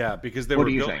so. Yeah, because they What were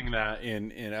do you building think? that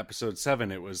in episode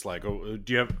 7. It was like, oh,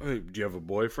 do you have a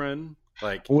boyfriend?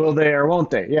 Like, Will they or won't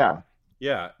they? Yeah.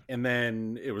 yeah, and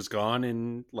then it was gone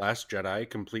in Last Jedi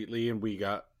completely, and we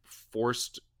got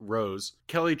forced Rose.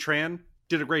 Kelly Tran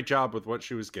did a great job with what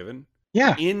she was given.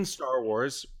 Yeah. In Star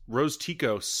Wars, Rose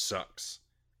Tico sucks.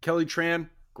 Kelly Tran,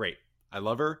 great. I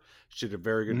love her. She did a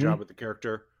very good Mhm. job with the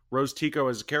character. Rose Tico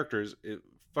as a character is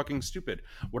fucking stupid.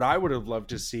 What I would have loved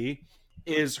to see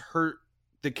is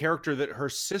the character that her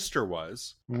sister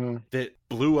was, Mhm. that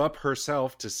blew up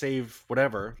herself to save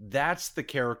whatever. That's the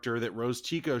character that Rose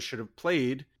Tico should have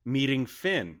played meeting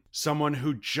Finn. Someone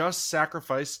who just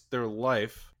sacrificed their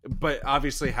life, but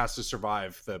obviously has to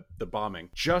survive the bombing.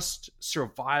 Just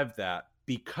survive that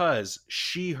because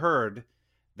she heard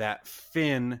that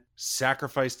Finn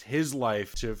sacrificed his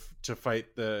life to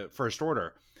fight the First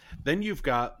Order. Then you've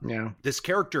got this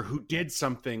character who did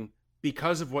something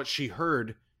because of what she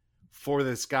heard for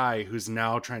this guy who's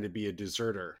now trying to be a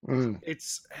deserter.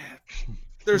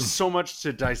 There's so much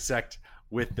to dissect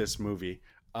with this movie,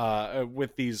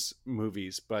 with these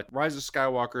movies. But Rise of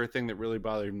Skywalker, a thing that really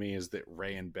bothered me is that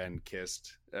Rey and Ben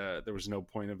kissed. There was no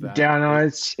point of that. Yeah, no,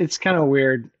 it's kind of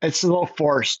weird. It's a little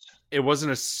forced. It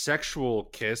wasn't a sexual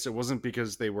kiss. It wasn't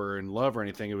because they were in love or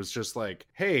anything. It was just like,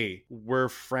 hey, we're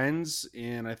friends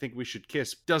and I think we should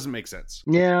kiss. Doesn't make sense.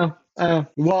 Yeah.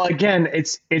 Well, again,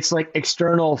 it's like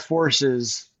external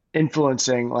forces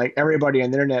influencing, like everybody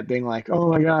on the internet being like, oh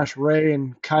my gosh, Rey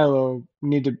and Kylo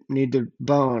need to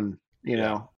bone. You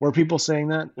know, were people saying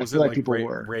that? Was I feel it like people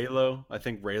were. Reylo? I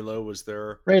think Reylo was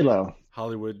their Reylo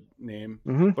Hollywood name.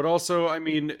 Mm-hmm. But also, I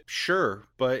mean, sure,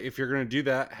 but if you're going to do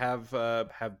that, have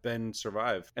Ben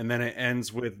survive. And then it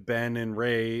ends with Ben and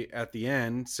Rey at the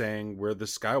end saying, we're the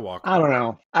Skywalker. I don't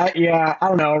know. I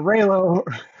don't know. Reylo.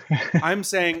 I'm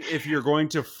saying if you're going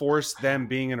to force them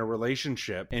being in a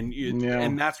relationship and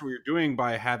and that's what you're doing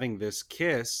by having this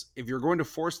kiss, if you're going to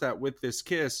force that with this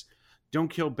kiss, don't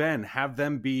kill Ben. Have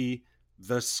them be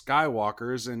the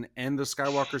Skywalkers and end the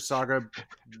Skywalker saga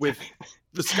with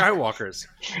the Skywalkers.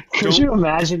 Could you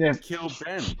imagine if kill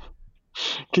Ben?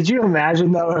 Could you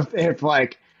imagine though if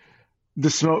like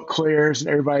the smoke clears and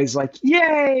everybody's like,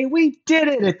 "Yay, we did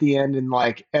it!" at the end, and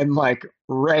like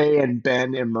Rey and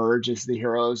Ben emerge as the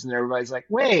heroes, and everybody's like,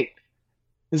 "Wait,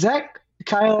 is that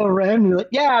Kylo Ren?" And you're like,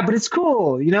 "Yeah, but it's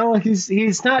cool, you know. He's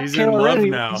not he's Kylo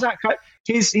Ren. Now.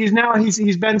 He's not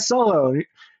he's Ben Solo." It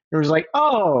was like,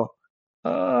 "Oh,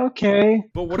 okay."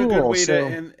 But what cool. a good way to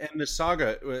end the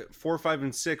saga. 4, 5,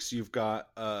 and 6, you've got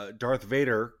Darth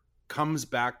Vader comes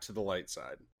back to the light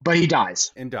side, but he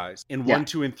dies. In 1,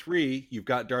 2, and 3, you've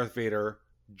got Darth Vader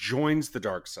joins the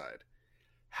dark side.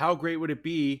 How great would it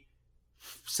be?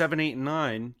 7, 8, and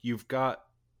 9, you've got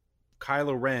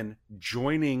Kylo Ren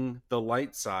joining the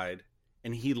light side,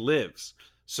 and he lives.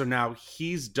 So now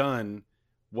he's done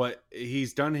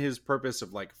his purpose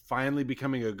of like finally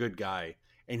becoming a good guy,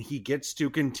 and he gets to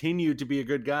continue to be a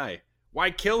good guy.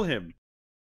 Why kill him?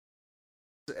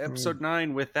 Episode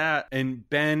 9 with that, and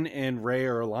Ben and Rey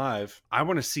are alive. I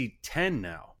want to see 10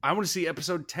 now. I want to see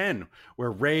episode 10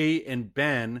 where Rey and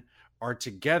Ben are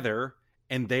together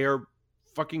and they are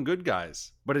fucking good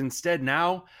guys. But instead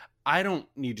now, I don't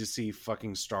need to see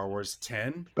fucking Star Wars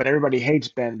 10. But everybody hates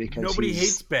Ben because nobody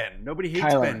hates Ben. Nobody hates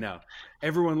Kylo. Ben now.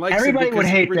 Everyone likes everybody him because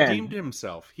would hate he redeemed Ben.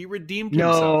 himself. He redeemed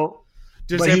himself. No,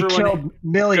 does but everyone, he killed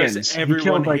millions. Does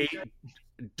everyone killed, hate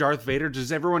Darth Vader?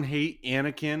 Does everyone hate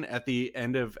Anakin at the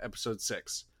end of episode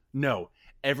 6? No.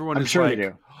 Everyone I'm is sure like, they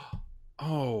do.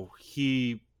 Oh,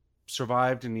 he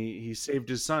survived and he saved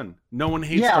his son. No one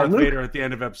hates Darth Vader at the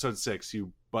end of episode 6,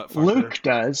 you buttfucker. Luke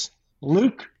does.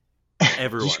 Luke.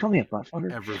 Everyone. Did you call me a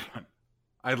buttfucker? Everyone.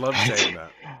 I love saying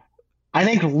that. I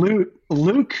think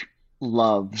Luke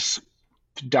loves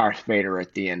Darth Vader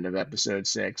at the end of episode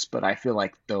 6, but I feel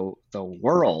like the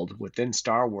world within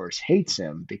Star Wars hates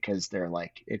him because they're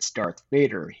like, it's Darth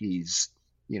Vader. He's,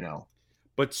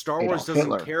 But Star Wars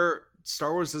doesn't care.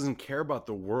 Star Wars doesn't care about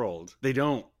the world. They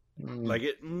don't. Like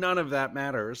it. None of that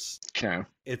matters. Okay.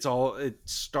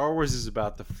 Star Wars is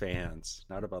about the fans,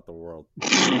 not about the world.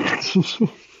 It's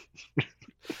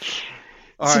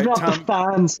about the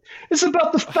fans. It's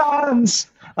about the fans.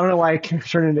 I don't know why I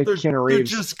turned into Keanu Reeves.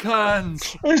 They're just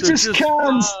cons. It's just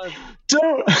cons.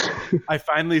 Don't. I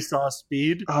finally saw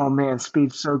Speed. Oh man,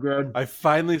 Speed's so good. I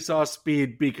finally saw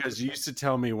Speed because you used to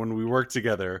tell me when we worked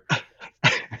together,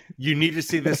 you need to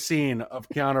see this scene of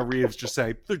Keanu Reeves just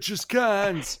saying, "They're just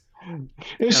cons."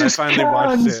 It's just I finally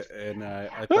cons. watched it, and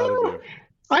I thought of you.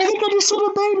 I think I just saw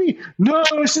a baby. No,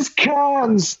 it's just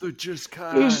cons. They're just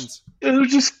cons. They're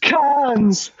just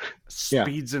cons.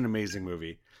 Speed's an amazing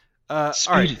movie.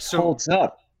 Speed all right, so holds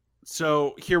up.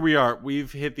 So here we are.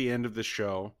 We've hit the end of the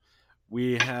show.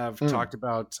 We have talked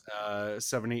about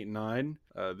 7, 8, and 9.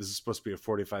 This is supposed to be a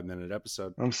 45-minute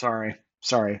episode. I'm sorry.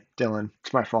 Sorry, Dylan.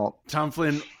 It's my fault. Tom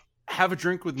Flynn, Have a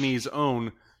Drink With Me's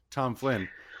own Tom Flynn.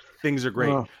 Things are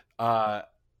great.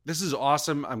 This is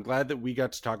awesome. I'm glad that we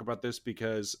got to talk about this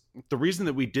because the reason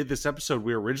that we did this episode,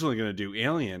 we were originally going to do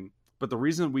Alien, but the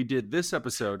reason we did this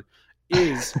episode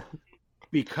is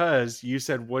because you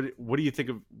said, what did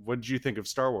you think of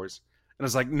Star Wars? And I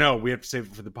was like, no, we have to save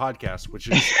it for the podcast, which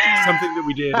is something that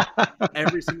we did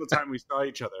every single time we saw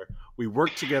each other. We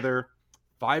worked together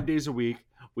 5 days a week.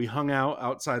 We hung out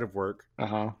outside of work.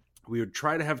 We would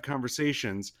try to have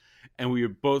conversations and we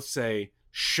would both say,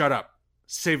 shut up.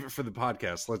 save it for the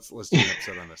podcast. Let's do an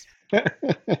episode on this.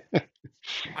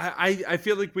 I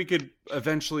feel like we could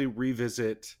eventually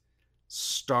revisit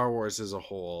Star Wars as a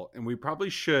whole, and we probably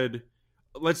should.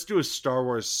 Let's do a Star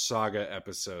Wars saga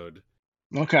episode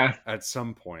Okay. at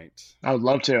some point. I would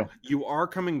love to. You are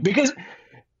coming because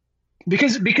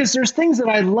there's things that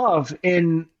I love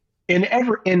in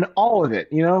all of it,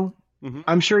 you know? Mm-hmm.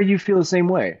 I'm sure you feel the same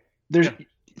way. There's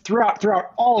throughout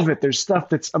all of it, there's stuff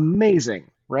that's amazing,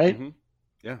 right? Mm-hmm.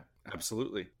 Yeah,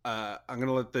 absolutely. I'm going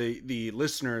to let the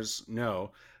listeners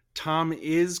know Tom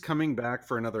is coming back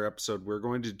for another episode. We're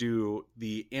going to do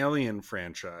the Alien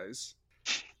franchise,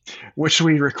 which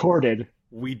we recorded.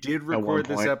 We did record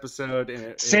this episode,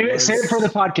 and save it for the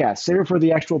podcast. Save it for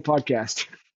the actual podcast.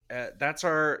 That's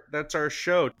our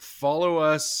show. Follow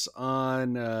us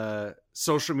on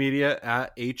social media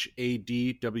at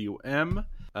HADWM.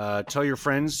 Tell your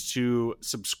friends to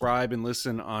subscribe and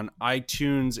listen on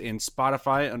iTunes and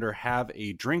Spotify under Have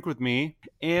a Drink with Me.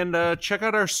 And check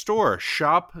out our store,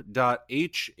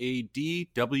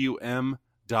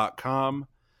 shop.hadwm.com.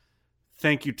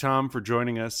 Thank you, Tom, for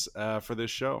joining us for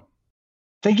this show.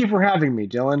 Thank you for having me,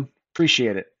 Dylan.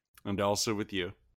 Appreciate it. And also with you.